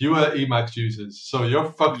fewer Emacs users. So you're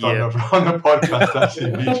fucked on Yeah. the podcast,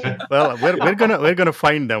 actually, BJ. Well, we're gonna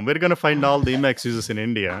find them. We're gonna find all the Emacs users in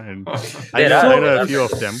India, and I there know are I there know a are few of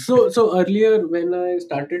plenty. them. So earlier when I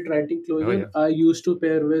started writing Oh closure, yeah, I used to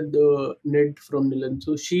pair with Ned from Nilan.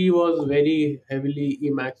 So she was very heavily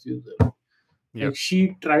Emacs user. yeah. Like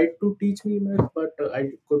she tried to teach me Emacs, but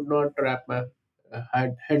I could not wrap my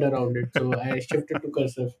head around it. So I shifted to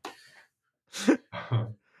cursive.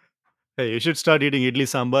 Hey, you should start eating idli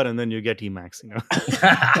sambar, and then you get Emacs.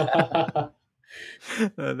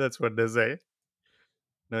 That's what they say.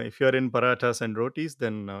 Now, if you're in parathas and rotis,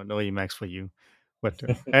 then no Emacs for you. But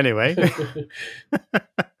anyway,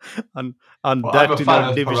 on Well, I'm a that fan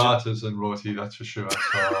of division. parathas and roti, that's for sure.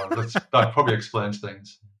 So that probably explains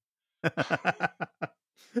things.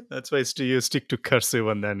 That's why you stick to cursive,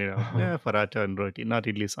 and then yeah, paratha and roti, not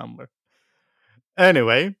idli sambar.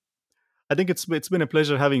 Anyway, I think it's been a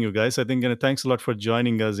pleasure having you guys. I think thanks a lot for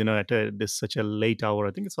joining us. At this such a late hour.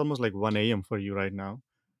 I think it's almost like 1 a.m. for you right now.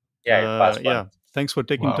 Yeah, it passed one. Yeah, thanks for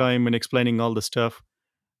taking Wow. time and explaining all the stuff.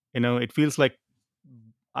 It feels like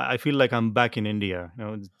I feel like I'm back in India.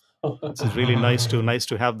 It's really nice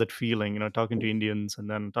to have that feeling. Talking to Indians and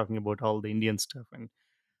then talking about all the Indian stuff and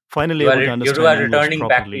finally able to You two understand are English returning back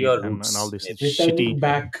to properly your and all roots, this maybe. shitty Returning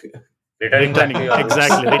back. Returning back to your roots.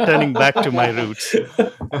 exactly returning back to my roots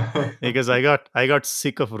because I got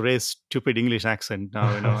sick of Ray's stupid English accent.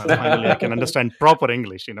 Now finally I can understand proper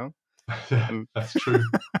English. Yeah, And that's true.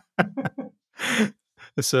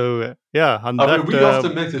 so yeah, on I mean, that we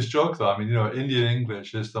often make this joke, though. I mean, Indian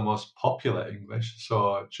English is the most popular English,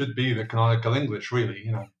 so it should be the canonical English,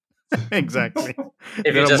 really. exactly, If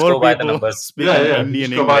you there are just more go by the people numbers. Yeah, speaking yeah. If you Indian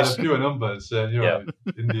just go by the English. pure numbers, then Yeah.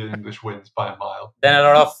 Indian English wins by a mile. Then a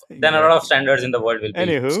lot of Exactly. standards in the world will be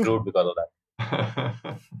Anywho, screwed because of that.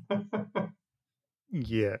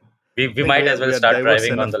 yeah, We I think might we as are well we are start diverse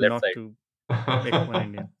driving on enough the left not side. to make one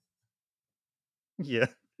Indian. Yeah.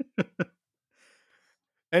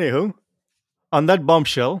 Anywho, on that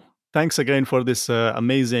bombshell, thanks again for this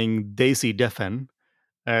amazing Desi Defen.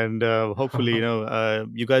 And hopefully,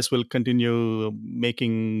 you guys will continue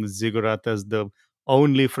making Ziggurat as the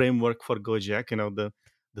only framework for Gojek,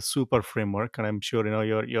 the super framework. And I'm sure,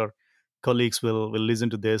 your colleagues will listen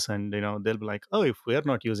to this and, they'll be like, oh, if we're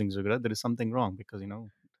not using Ziggurat, there is something wrong because,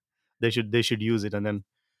 they should use it. And then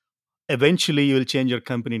eventually you will change your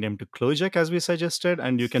company name to Klojek as we suggested,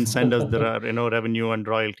 and you can send us the revenue and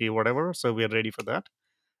royalty, whatever. So we are ready for that.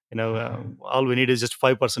 All we need is just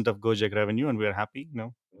 5% of Gojek revenue, and we are happy.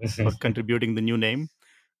 For contributing the new name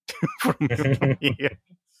from here.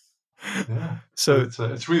 Yeah, So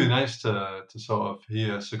but it's really nice to sort of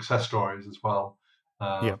hear success stories as well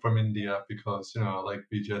yeah, from India because like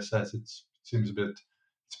BJ says, it seems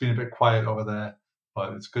it's been a bit quiet over there,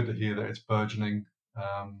 but it's good to hear that it's burgeoning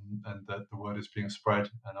and that the word is being spread.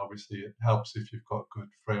 And obviously, it helps if you've got good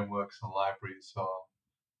frameworks and libraries. So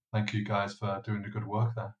thank you guys for doing the good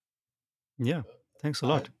work there. yeah. Thanks a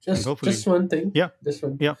lot, and just hopefully, just one thing. yeah, Just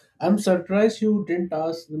one. yeah, I'm surprised you didn't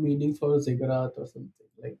ask the meaning for ziggurat or something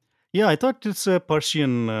like. yeah. I thought it's a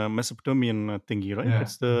Persian, Mesopotamian thingy, right? Yeah.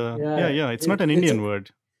 It's the Yeah, yeah. It's not an it's a, Indian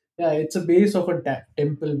word. yeah, it's a base of a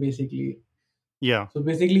temple basically. Yeah. So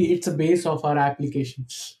basically, it's a base of our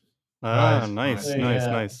applications. Ah, Right, nice, right. nice,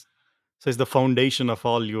 Yeah. nice. So it's the foundation of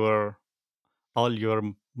all your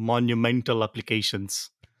monumental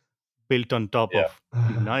applications built on top Yeah.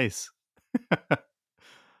 of. Nice,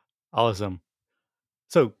 awesome.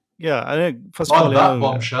 So yeah, I think first of all, On that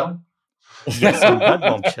bombshell. yes, on that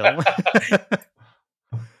bombshell,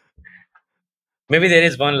 Maybe there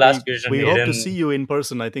is one last we question we hope to see hidden. you in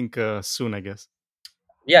person. I think soon. I guess.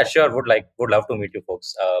 Yeah, sure. Would love to meet you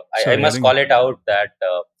folks. I Sorry, I must think. call it out that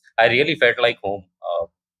I really felt like home.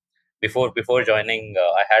 Before joining,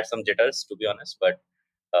 I had some jitters to be honest, but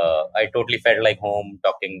I totally felt like home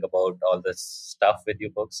talking about all this stuff with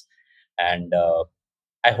you folks, and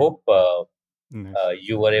I hope Nice.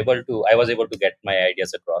 you were able to. I was able to get my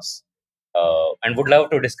ideas across. and would love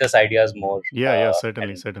to discuss ideas more. Yeah,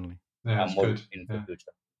 certainly, And certainly. Yeah, it's more good. in the Yeah.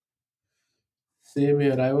 future. Same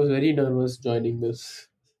here. I was very nervous joining this.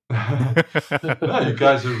 No, you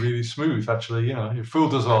guys are really smooth. Actually, you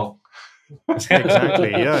fooled us all.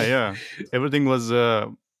 Exactly. Yeah. Everything was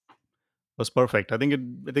perfect. I think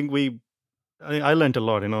I learned a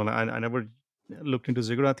lot. I never looked into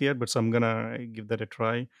Ziggurat yet, but so I'm gonna give that a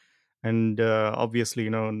try. And obviously,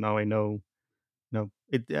 now I know.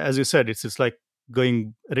 It, as you said, it's like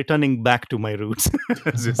returning back to my roots,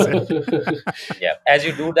 as you said, Yeah. As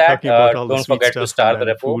you do that, talking about all the don't sweet forget to stuff star the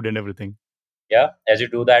and repo. food and everything. Yeah. As you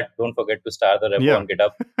do that, don't forget to star the repo Yeah. on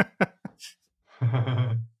GitHub.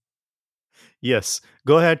 Yes,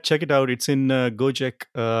 go ahead, check it out. It's in Gojek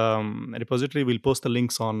repository. We'll post the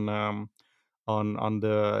links on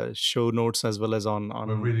the show notes as well as We're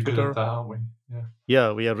on really good at Twitter. that, aren't we? Yeah.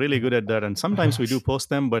 Yeah, we are really good at that, and sometimes we do post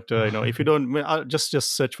them. But if you don't, just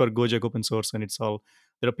search for Gojek open source, and it's all.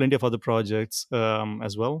 There are plenty of other projects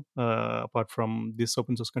as well, apart from these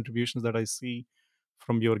open source contributions that I see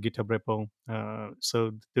from your GitHub repo.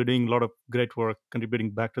 So they're doing a lot of great work,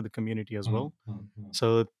 contributing back to the community as well.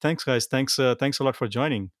 So thanks, guys. Thanks a lot for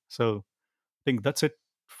joining. So I think that's it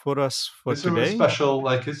for us for Is there a today. special,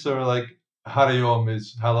 is there HariOm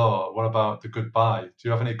is hello? What about the goodbye? Do you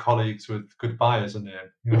have any colleagues with goodbye as a name?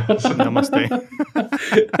 Namaste.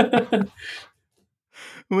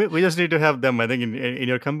 We just need to have them. I think in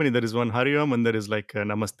your company there is one HariOm and there is like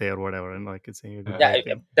Namaste or whatever, and like it's saying a Yeah. goodbye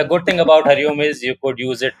thing. The good thing about HariOm is you could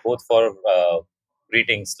use it both for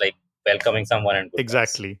greetings, like welcoming someone and goodbyes.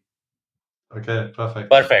 Exactly. Okay, perfect.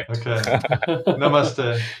 Perfect. Okay.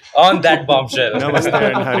 Namaste. On that bombshell. Namaste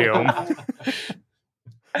and HariOm.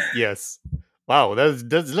 Yes. Wow, that's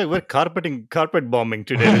like we're carpet bombing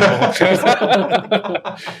today. With bombshells.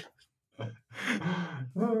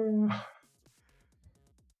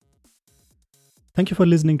 Thank you for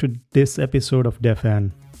listening to this episode of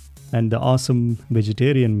Defan. And the awesome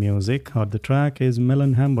vegetarian music or the track is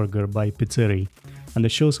Melon Hamburger by Pizzeri. And the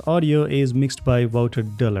show's audio is mixed by Wouter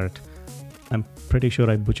Dullert. I'm pretty sure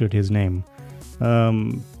I butchered his name.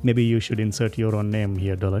 Maybe you should insert your own name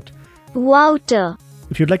here, Dullert. Wouter.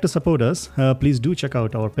 If you'd like to support us, please do check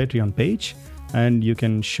out our Patreon page. And you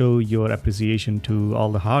can show your appreciation to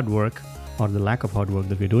all the hard work or the lack of hard work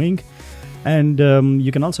that we're doing. And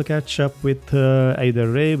you can also catch up with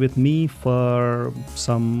either Ray, with me for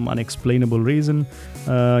some unexplainable reason.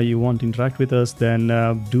 You want to interact with us, then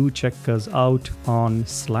do check us out on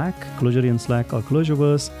Slack, Clojurian Slack or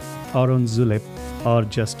Clojureverse, or on Zulip, or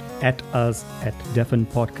just at us at Defin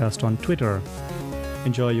Podcast on Twitter.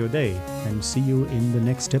 Enjoy your day and see you in the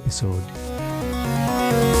next episode.